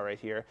nuts are right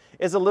here,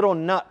 is a little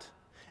nut.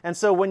 And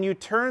so when you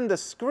turn the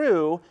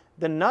screw,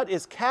 the nut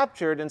is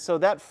captured, and so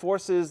that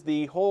forces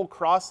the whole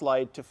cross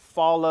slide to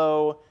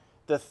follow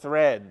the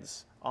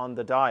threads on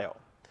the dial.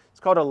 It's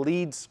called a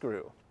lead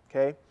screw,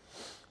 okay?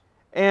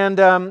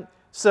 And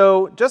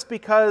so just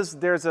because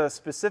there's a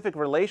specific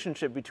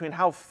relationship between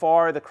how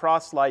far the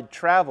cross slide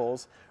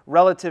travels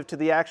relative to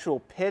the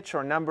actual pitch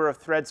or number of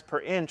threads per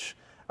inch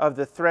of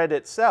the thread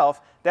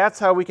itself, that's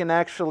how we can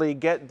actually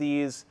get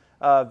these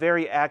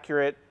very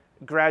accurate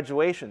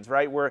graduations,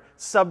 right? We're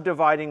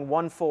subdividing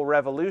one full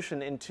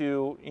revolution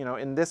into,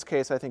 in this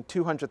case, I think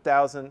 200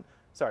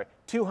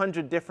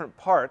 different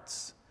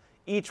parts.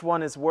 Each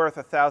one is worth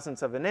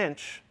 1/1000th of an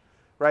inch,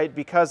 right,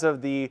 because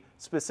of the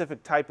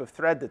specific type of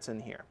thread that's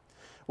in here.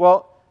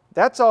 Well,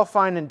 that's all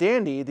fine and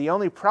dandy. The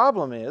only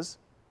problem is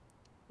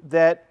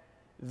that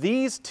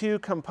these two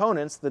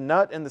components, the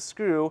nut and the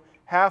screw,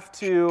 have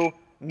to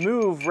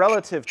move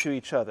relative to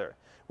each other,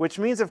 which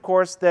means, of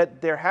course,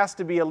 that there has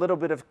to be a little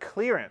bit of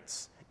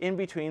clearance in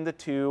between the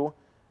two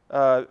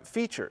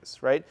features,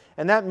 right?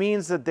 And that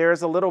means that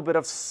there's a little bit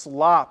of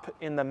slop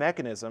in the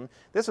mechanism.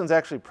 This one's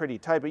actually pretty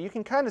tight, but you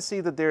can kind of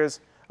see that there's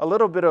a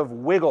little bit of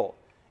wiggle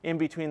in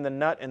between the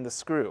nut and the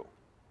screw.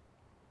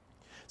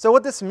 So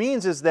what this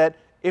means is that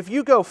if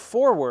you go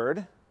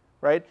forward,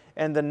 right,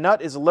 and the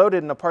nut is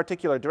loaded in a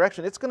particular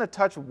direction, it's going to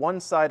touch one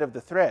side of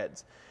the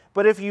threads.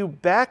 But if you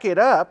back it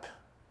up,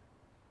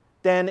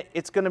 then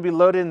it's going to be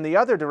loaded in the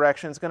other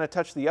direction. It's going to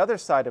touch the other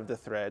side of the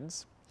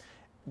threads.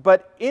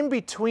 But in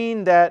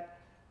between that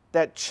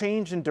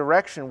change in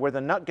direction where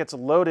the nut gets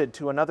loaded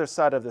to another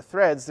side of the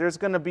threads, there's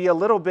going to be a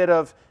little bit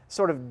of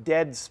sort of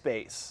dead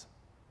space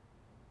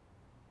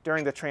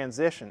during the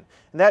transition.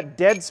 And that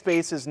dead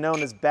space is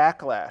known as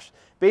backlash.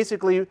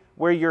 Basically,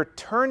 where you're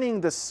turning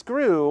the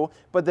screw,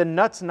 but the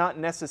nut's not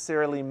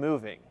necessarily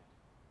moving.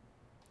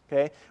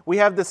 Okay? We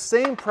have the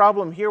same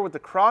problem here with the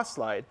cross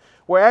slide,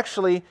 where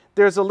actually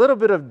there's a little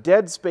bit of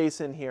dead space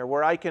in here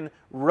where I can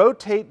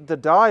rotate the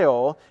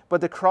dial,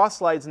 but the cross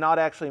slide's not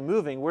actually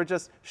moving. We're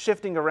just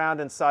shifting around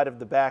inside of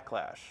the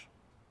backlash.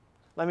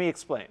 Let me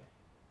explain.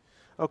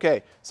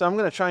 Okay, so I'm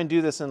going to try and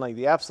do this in like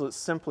the absolute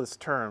simplest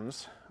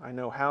terms I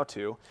know how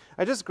to.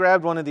 I just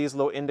grabbed one of these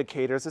little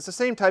indicators. It's the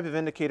same type of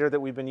indicator that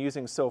we've been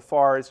using so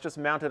far. It's just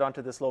mounted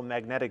onto this little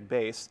magnetic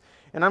base.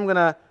 And I'm going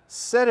to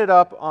set it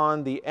up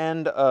on the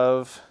end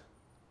of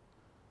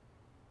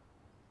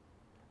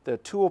the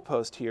tool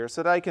post here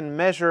so that I can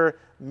measure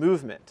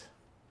movement.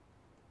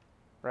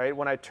 Right?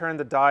 When I turn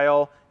the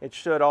dial, it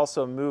should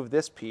also move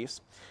this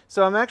piece.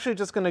 So I'm actually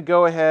just going to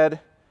go ahead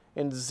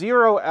and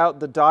zero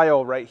out the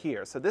dial right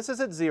here. So this is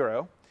at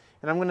 0,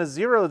 and I'm going to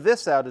zero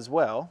this out as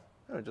well.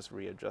 I'm going to just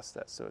readjust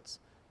that so it's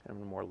in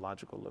a more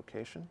logical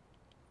location.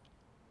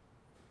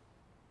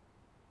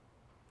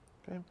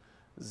 Okay,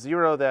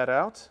 zero that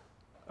out.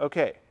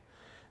 Okay,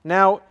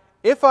 now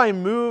if I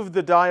move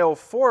the dial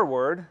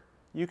forward,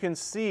 you can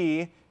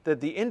see that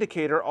the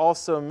indicator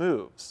also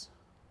moves.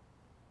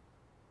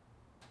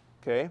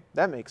 Okay,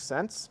 that makes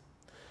sense.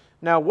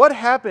 Now, what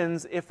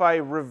happens if I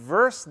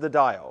reverse the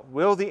dial?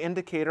 Will the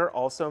indicator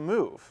also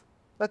move?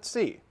 Let's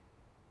see.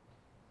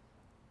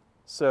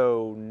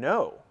 So,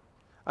 no.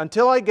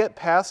 Until I get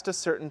past a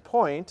certain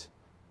point,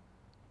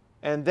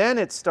 and then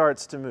it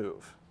starts to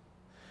move.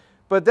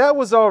 But that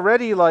was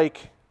already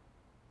like,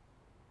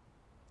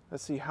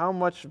 let's see, how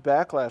much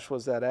backlash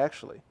was that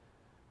actually?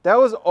 That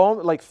was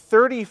like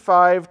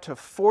 35 to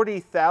 40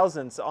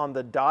 thousandths on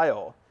the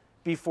dial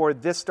before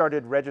this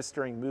started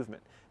registering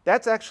movement.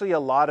 That's actually a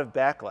lot of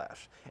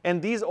backlash.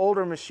 And these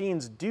older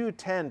machines do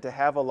tend to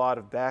have a lot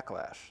of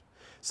backlash.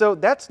 So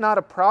that's not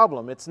a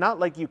problem. It's not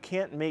like you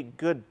can't make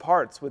good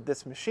parts with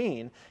this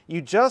machine.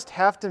 You just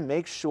have to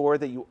make sure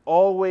that you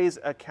always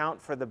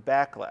account for the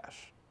backlash.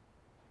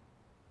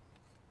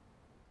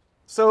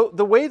 So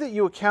the way that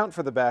you account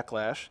for the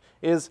backlash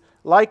is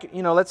like,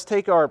 let's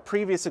take our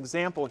previous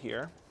example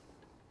here.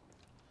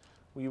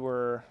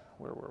 Where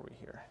were we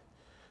here?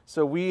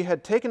 So we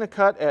had taken a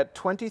cut at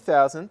 20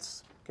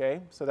 thousandths.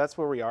 Okay, so that's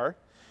where we are.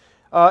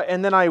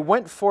 And then I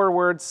went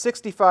forward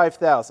 65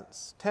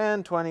 thousandths.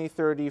 10, 20,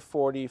 30,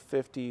 40,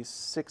 50,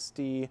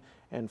 60,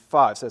 and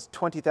 5. So that's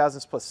 20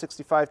 thousandths plus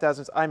 65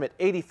 thousandths. I'm at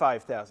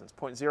 85 thousandths,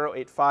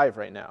 0.085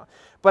 right now.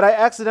 But I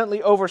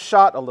accidentally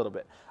overshot a little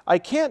bit. I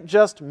can't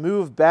just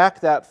move back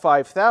that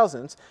 5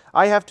 thousandths.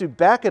 I have to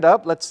back it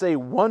up, let's say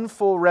 1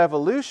 full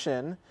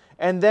revolution,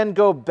 and then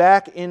go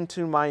back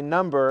into my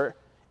number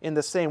in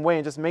the same way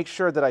and just make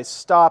sure that I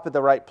stop at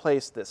the right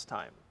place this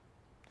time.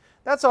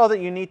 That's all that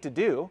you need to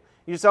do.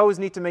 You just always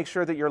need to make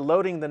sure that you're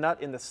loading the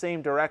nut in the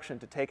same direction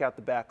to take out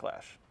the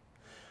backlash.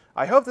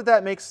 I hope that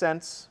that makes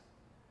sense.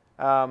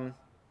 If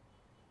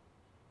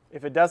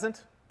it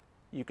doesn't,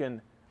 you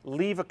can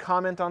leave a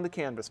comment on the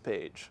Canvas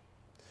page.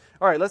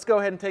 All right, let's go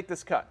ahead and take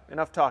this cut.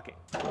 Enough talking.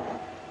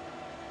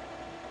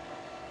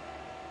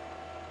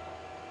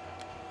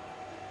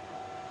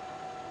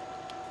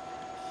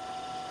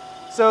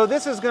 So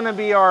this is going to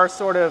be our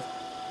sort of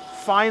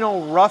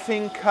final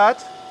roughing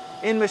cut.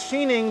 In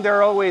machining, there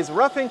are always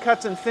roughing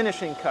cuts and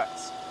finishing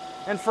cuts.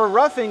 And for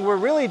roughing, we're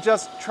really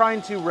just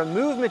trying to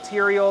remove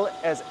material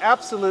as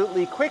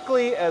absolutely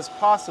quickly as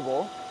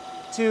possible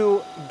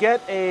to get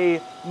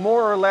a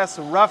more or less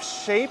rough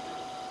shape.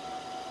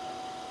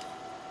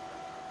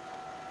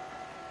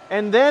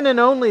 And then and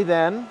only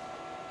then,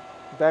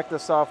 back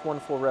this off 1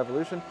 full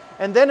revolution,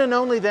 and then and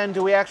only then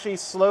do we actually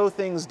slow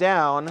things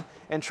down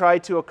and try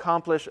to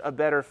accomplish a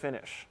better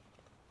finish.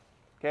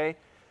 Okay?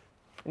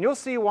 And you'll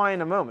see why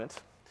in a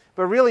moment.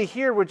 But really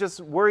here we're just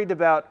worried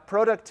about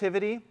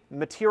productivity,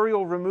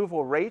 material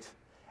removal rate,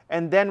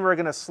 and then we're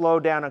going to slow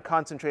down and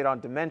concentrate on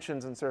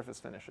dimensions and surface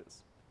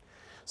finishes.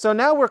 So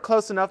now we're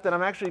close enough that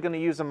I'm actually going to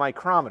use a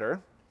micrometer.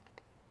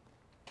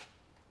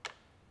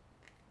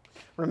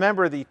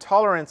 Remember, the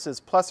tolerance is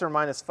plus or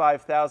minus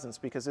 5 thousandths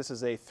because this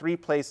is a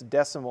 3-place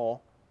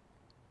decimal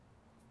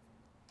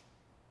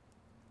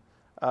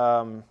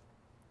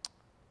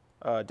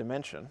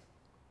dimension.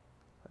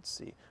 Let's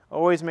see.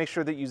 Always make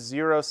sure that you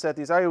zero set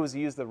these. I always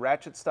use the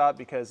ratchet stop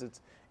because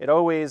it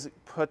always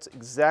puts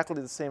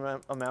exactly the same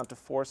amount of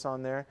force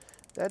on there.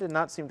 That did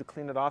not seem to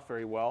clean it off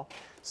very well.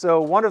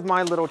 So one of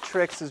my little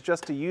tricks is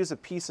just to use a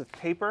piece of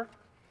paper.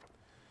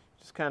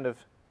 Just kind of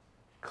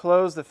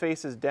close the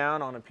faces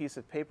down on a piece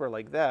of paper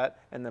like that,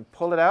 and then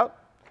pull it out.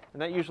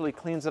 And that usually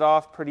cleans it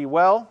off pretty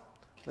well.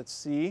 Let's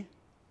see.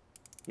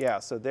 Yeah,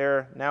 so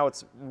there, now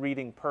it's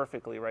reading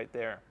perfectly right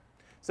there.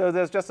 So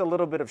there's just a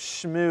little bit of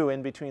shmoo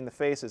in between the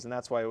faces, and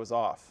that's why it was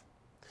off.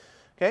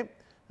 Okay, I'm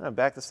going to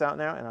back this out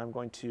now, and I'm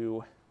going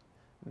to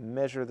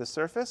measure the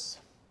surface.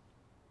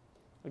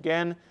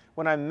 Again,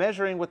 when I'm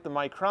measuring with the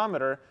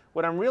micrometer,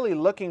 what I'm really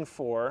looking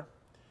for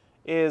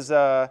is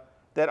that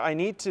I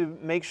need to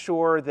make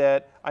sure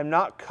that I'm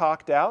not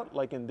cocked out,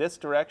 like in this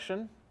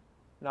direction,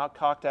 not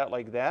cocked out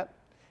like that.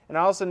 And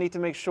I also need to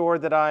make sure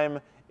that I'm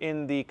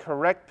in the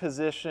correct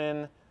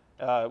position,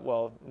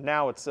 well,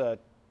 now it's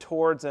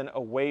towards and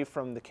away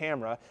from the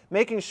camera,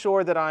 making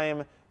sure that I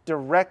am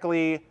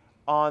directly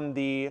on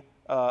the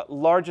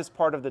largest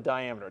part of the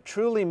diameter,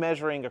 truly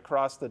measuring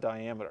across the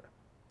diameter.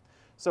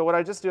 So what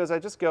I just do is I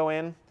just go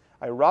in,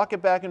 I rock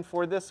it back and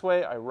forth this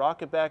way, I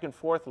rock it back and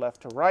forth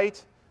left to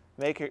right,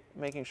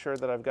 making sure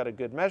that I've got a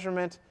good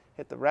measurement,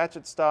 hit the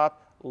ratchet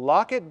stop,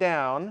 lock it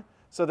down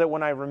so that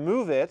when I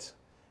remove it,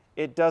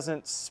 it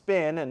doesn't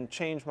spin and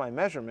change my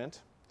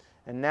measurement,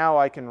 and now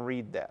I can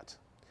read that.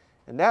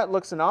 And that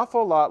looks an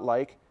awful lot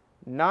like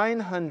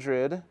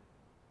 900,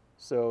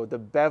 so the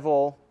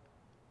bevel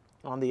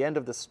on the end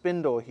of the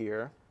spindle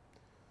here,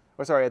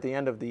 or sorry, at the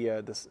end of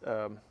the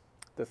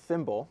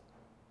thimble,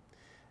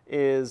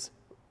 is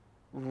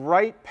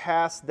right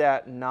past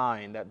that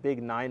 9, that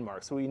big 9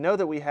 mark. So we know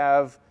that we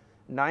have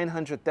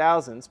 900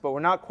 thousandths, but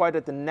we're not quite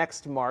at the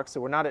next mark, so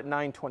we're not at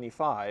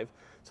 925.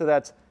 So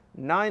that's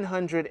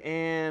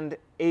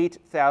 908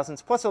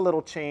 thousandths plus a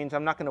little change.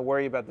 I'm not going to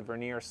worry about the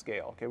vernier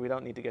scale. Okay, we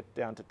don't need to get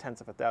down to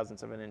tenths of a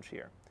thousandths of an inch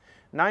here.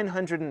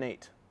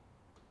 908.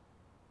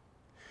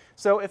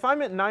 So if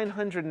I'm at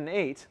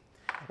 908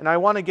 and I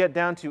want to get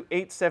down to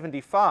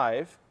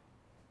 875,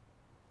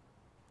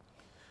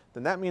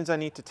 then that means I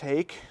need to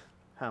take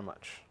how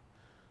much?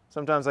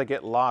 Sometimes I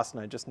get lost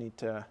and I just need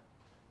to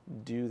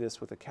do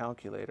this with a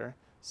calculator.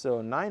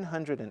 So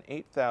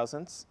 908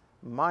 thousandths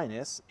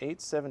minus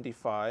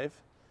 875,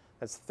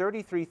 that's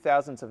 33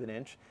 thousandths of an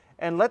inch.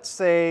 And let's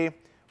say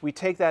we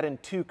take that in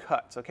 2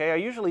 cuts, okay? I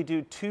usually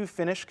do 2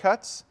 finish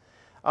cuts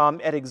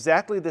at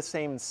exactly the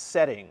same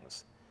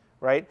settings,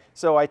 right?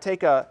 So I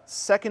take a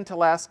second to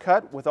last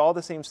cut with all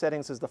the same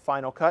settings as the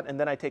final cut, and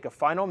then I take a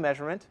final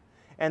measurement,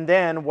 and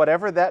then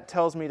whatever that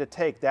tells me to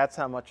take, that's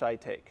how much I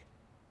take.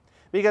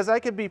 Because I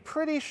could be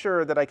pretty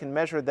sure that I can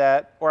measure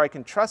that, or I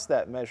can trust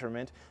that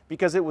measurement,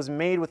 because it was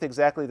made with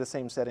exactly the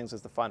same settings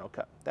as the final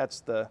cut.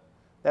 That's the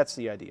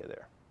idea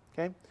there,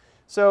 okay?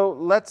 So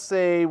let's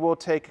say we'll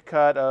take a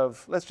cut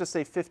of, let's just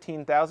say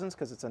 15 thousandths,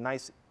 because it's a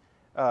nice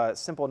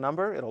simple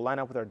number. It'll line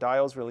up with our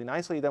dials really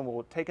nicely. Then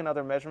we'll take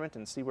another measurement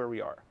and see where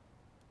we are.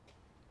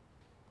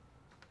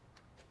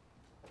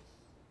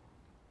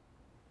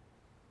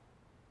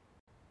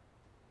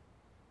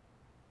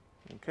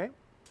 Okay.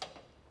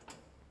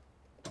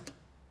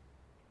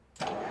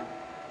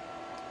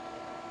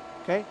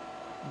 Okay,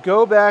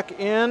 go back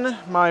in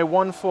my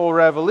 1 full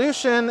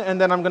revolution,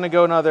 and then I'm going to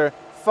go another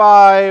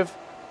 5,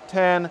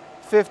 10,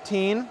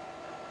 15,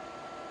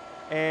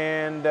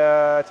 and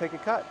take a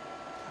cut.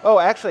 Oh,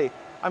 actually,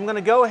 I'm going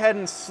to go ahead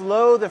and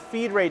slow the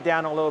feed rate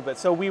down a little bit.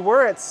 So we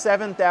were at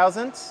 7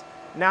 thousandths.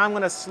 Now I'm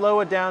going to slow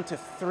it down to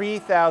 3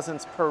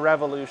 thousandths per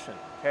revolution,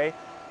 okay?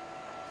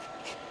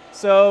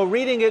 So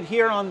reading it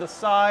here on the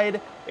side,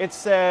 it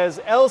says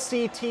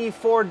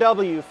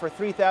LCT4W for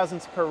 3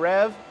 thousandths per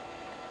rev.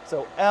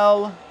 So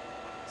L,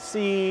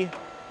 C,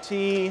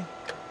 T,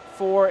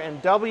 4,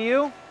 and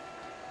W.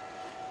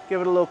 Give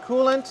it a little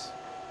coolant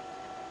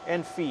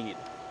and feed.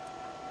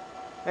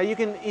 Now you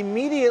can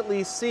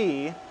immediately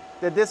see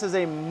that this is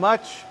a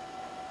much,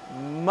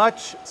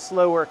 much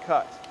slower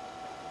cut.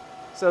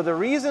 So the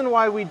reason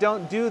why we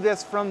don't do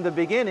this from the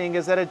beginning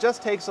is that it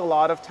just takes a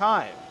lot of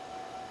time.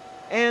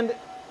 And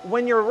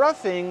when you're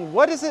roughing,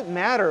 what does it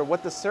matter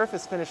what the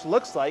surface finish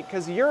looks like?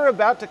 Because you're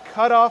about to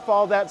cut off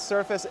all that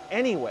surface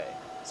anyway.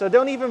 So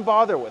don't even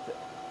bother with it.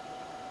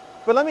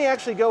 But let me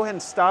actually go ahead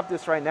and stop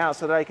this right now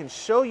so that I can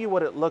show you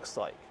what it looks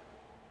like.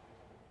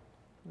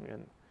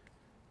 And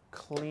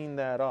clean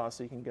that off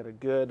so you can get a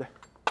good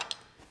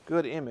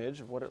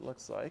image of what it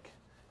looks like.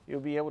 You'll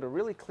be able to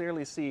really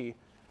clearly see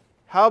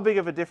how big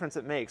of a difference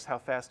it makes how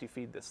fast you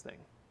feed this thing.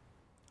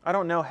 I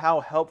don't know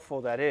how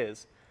helpful that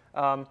is,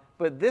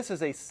 but this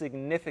is a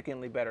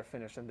significantly better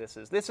finish than this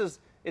is.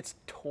 It's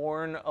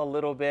torn a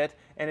little bit,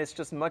 and it's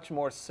just much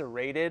more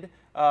serrated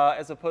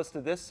as opposed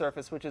to this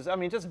surface, which is, I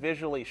mean, just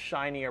visually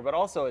shinier, but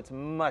also it's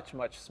much,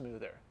 much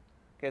smoother.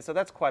 Okay, so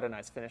that's quite a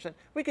nice finish. And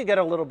we could get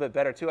a little bit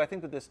better too. I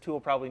think that this tool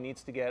probably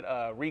needs to get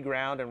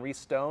reground and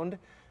restoned.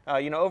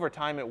 You know, over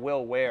time it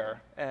will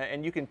wear.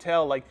 And you can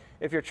tell, like,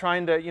 if you're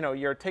trying to, you know,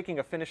 you're taking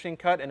a finishing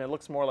cut and it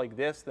looks more like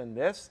this than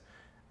this,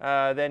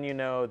 then you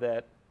know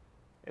that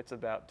it's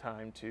about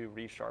time to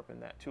resharpen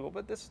that tool.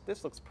 But this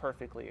looks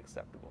perfectly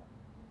acceptable.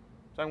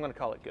 So I'm going to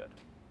call it good.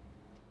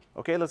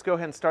 Okay, let's go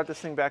ahead and start this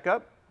thing back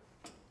up.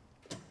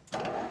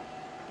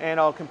 And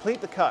I'll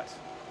complete the cut.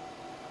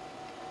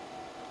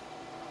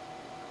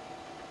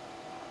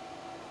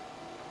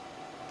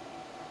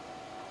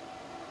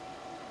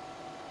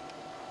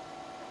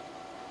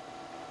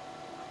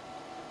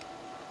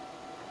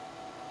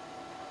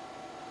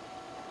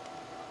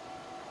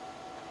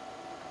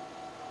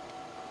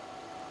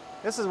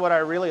 This is what I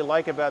really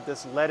like about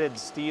this leaded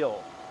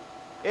steel.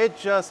 It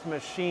just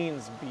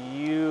machines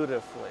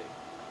beautifully.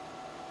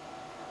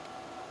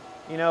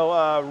 You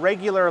know,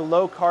 regular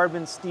low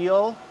carbon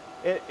steel,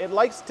 it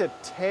likes to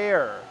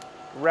tear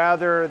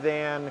rather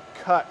than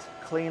cut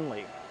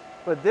cleanly.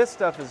 But this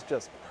stuff is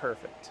just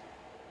perfect.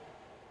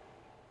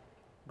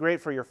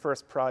 Great for your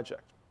first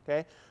project,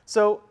 okay?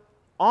 So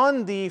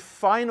on the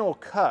final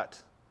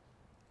cut,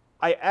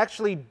 I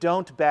actually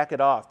don't back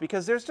it off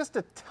because there's just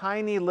a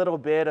tiny little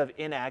bit of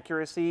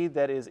inaccuracy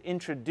that is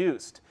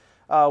introduced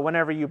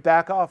whenever you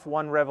back off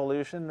one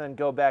revolution, then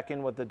go back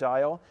in with the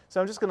dial. So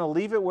I'm just going to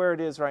leave it where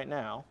it is right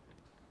now.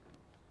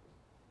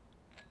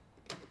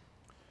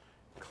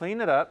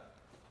 Clean it up,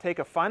 take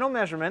a final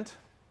measurement,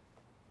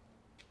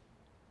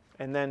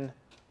 and then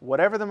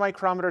whatever the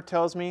micrometer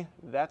tells me,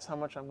 that's how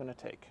much I'm going to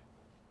take.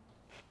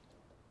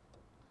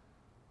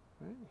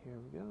 All right, here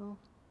we go.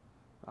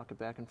 Rock it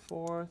back and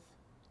forth.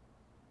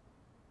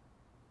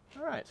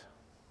 All right.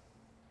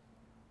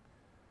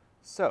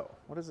 So,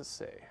 what does it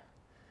say?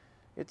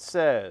 It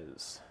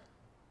says,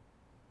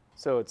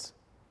 so it's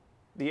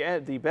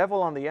the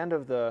bevel on the end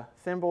of the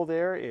thimble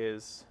there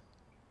is,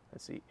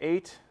 let's see,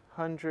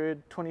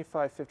 800,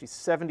 25, 50,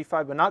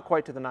 75, but not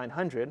quite to the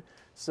 900.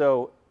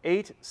 So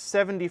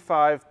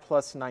 875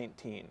 plus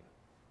 19.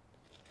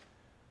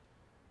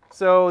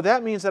 So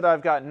that means that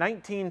I've got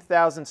 19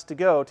 thousandths to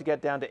go to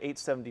get down to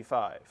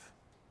 875.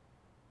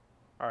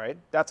 All right,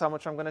 that's how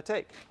much I'm going to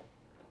take.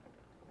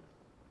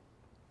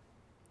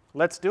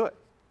 Let's do it.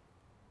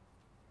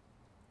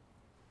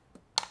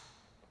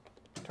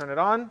 Turn it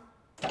on.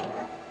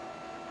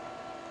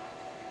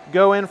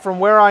 Go in from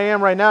where I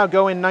am right now,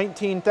 go in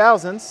 19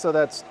 thousandths. So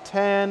that's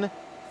 10,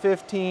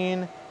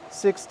 15,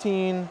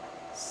 16,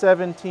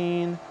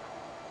 17,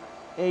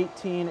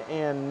 18,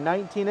 and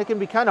 19. It can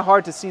be kind of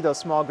hard to see those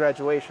small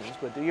graduations,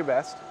 but do your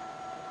best.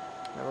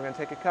 Now we're going to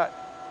take a cut.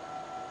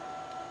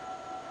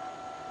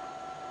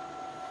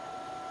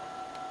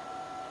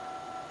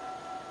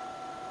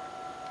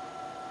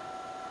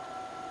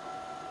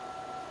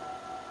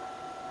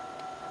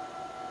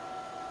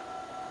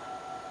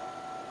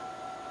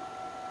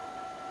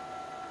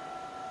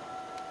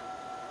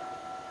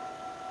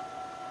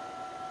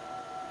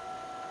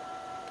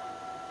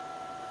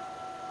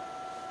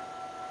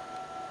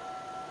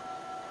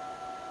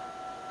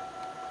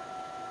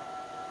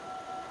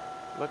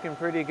 Looking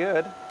pretty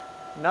good.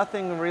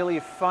 Nothing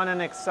really fun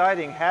and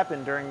exciting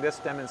happened during this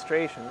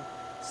demonstration.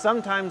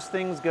 Sometimes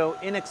things go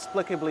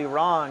inexplicably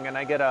wrong and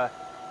I get a,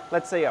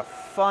 let's say, a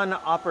fun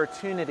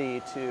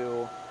opportunity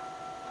to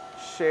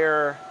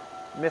share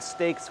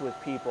mistakes with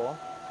people.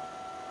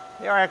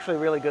 They are actually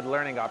really good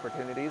learning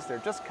opportunities. They're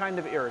just kind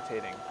of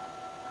irritating.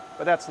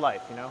 But that's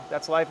life, you know?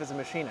 That's life as a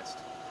machinist.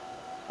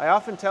 I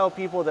often tell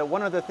people that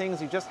one of the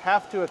things you just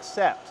have to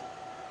accept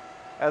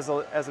as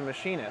a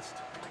machinist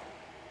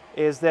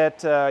is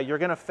that you're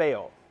going to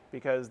fail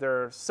because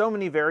there are so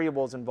many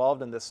variables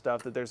involved in this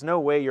stuff that there's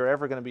no way you're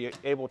ever going to be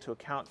able to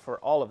account for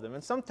all of them.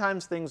 And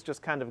sometimes things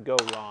just kind of go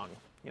wrong,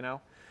 you know?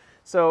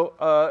 So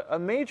a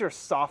major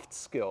soft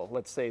skill,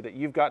 let's say, that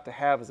you've got to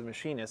have as a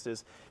machinist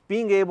is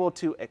being able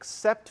to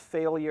accept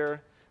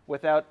failure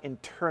without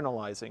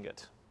internalizing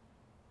it,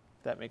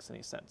 if that makes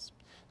any sense.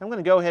 I'm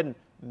going to go ahead and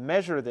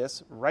measure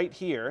this right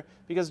here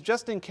because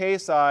just in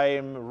case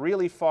I'm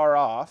really far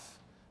off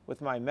with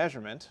my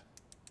measurement,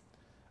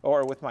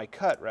 or with my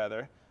cut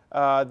rather,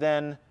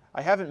 then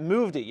I haven't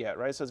moved it yet,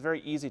 right? So it's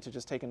very easy to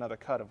just take another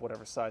cut of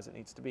whatever size it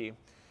needs to be.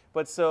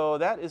 But so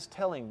that is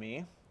telling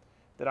me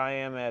that I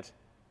am at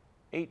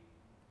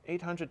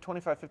 800,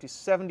 25, 50,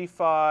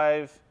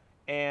 75,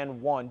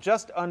 and 1,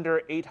 just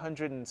under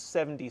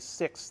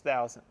 876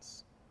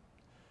 thousandths.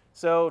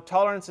 So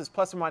tolerance is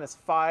plus or minus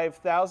 5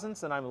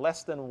 thousandths, and I'm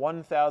less than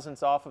 1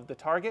 thousandths off of the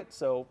target,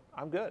 so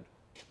I'm good.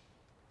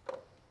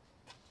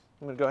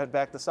 I'm going to go ahead and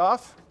back this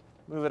off,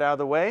 move it out of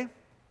the way.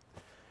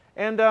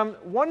 And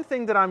one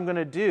thing that I'm going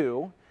to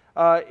do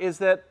is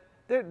that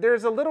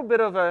there's a little bit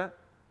of a,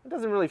 it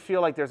doesn't really feel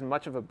like there's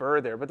much of a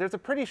burr there, but there's a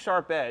pretty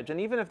sharp edge. And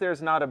even if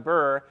there's not a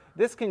burr,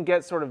 this can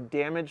get sort of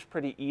damaged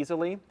pretty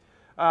easily.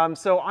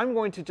 So I'm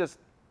going to just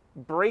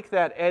break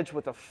that edge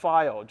with a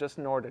file just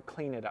in order to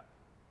clean it up.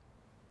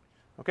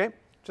 Okay,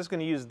 just going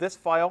to use this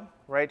file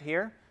right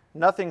here.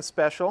 Nothing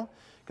special.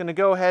 Going to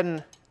go ahead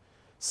and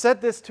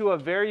Set this to a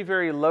very,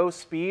 very low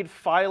speed.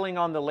 Filing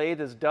on the lathe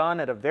is done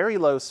at a very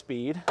low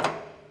speed,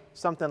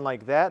 something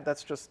like that.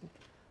 That's just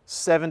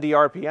 70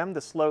 RPM,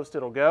 the slowest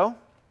it'll go.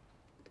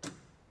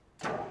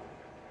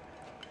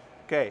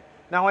 Okay,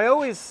 now I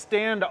always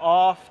stand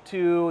off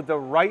to the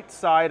right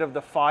side of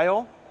the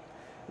file.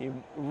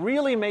 You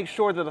really make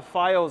sure that the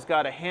file's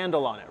got a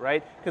handle on it,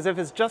 right? Because if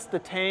it's just the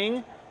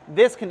tang,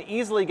 this can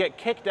easily get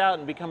kicked out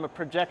and become a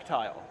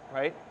projectile,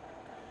 right?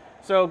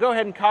 So go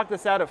ahead and cock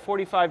this out at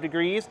 45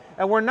 degrees,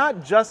 and we're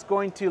not just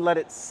going to let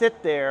it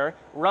sit there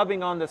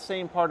rubbing on the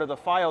same part of the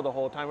file the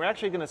whole time. We're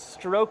actually going to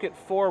stroke it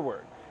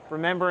forward,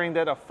 remembering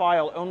that a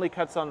file only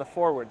cuts on the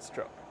forward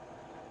stroke.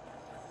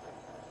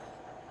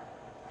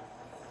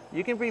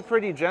 You can be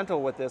pretty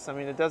gentle with this. I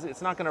mean,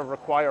 it's not going to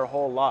require a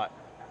whole lot.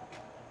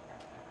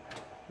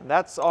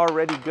 That's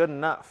already good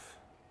enough.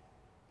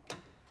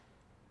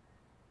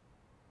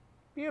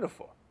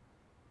 Beautiful.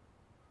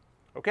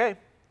 Okay,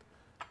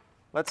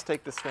 let's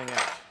take this thing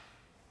out.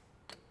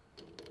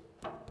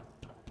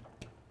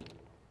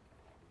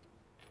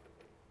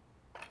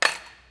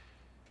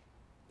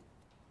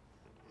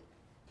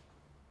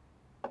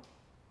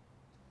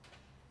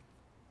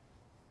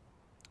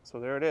 So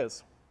there it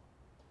is.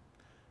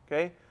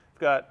 Okay, we've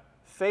got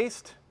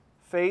faced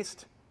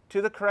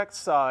to the correct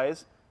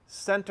size,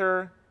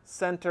 center,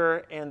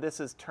 center, and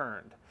this is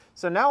turned.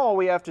 So now all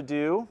we have to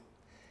do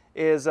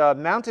is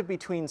mount it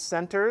between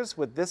centers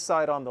with this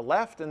side on the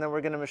left, and then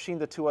we're going to machine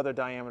the two other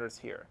diameters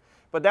here.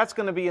 But that's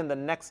going to be in the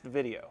next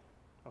video.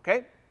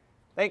 Okay?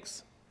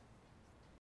 Thanks.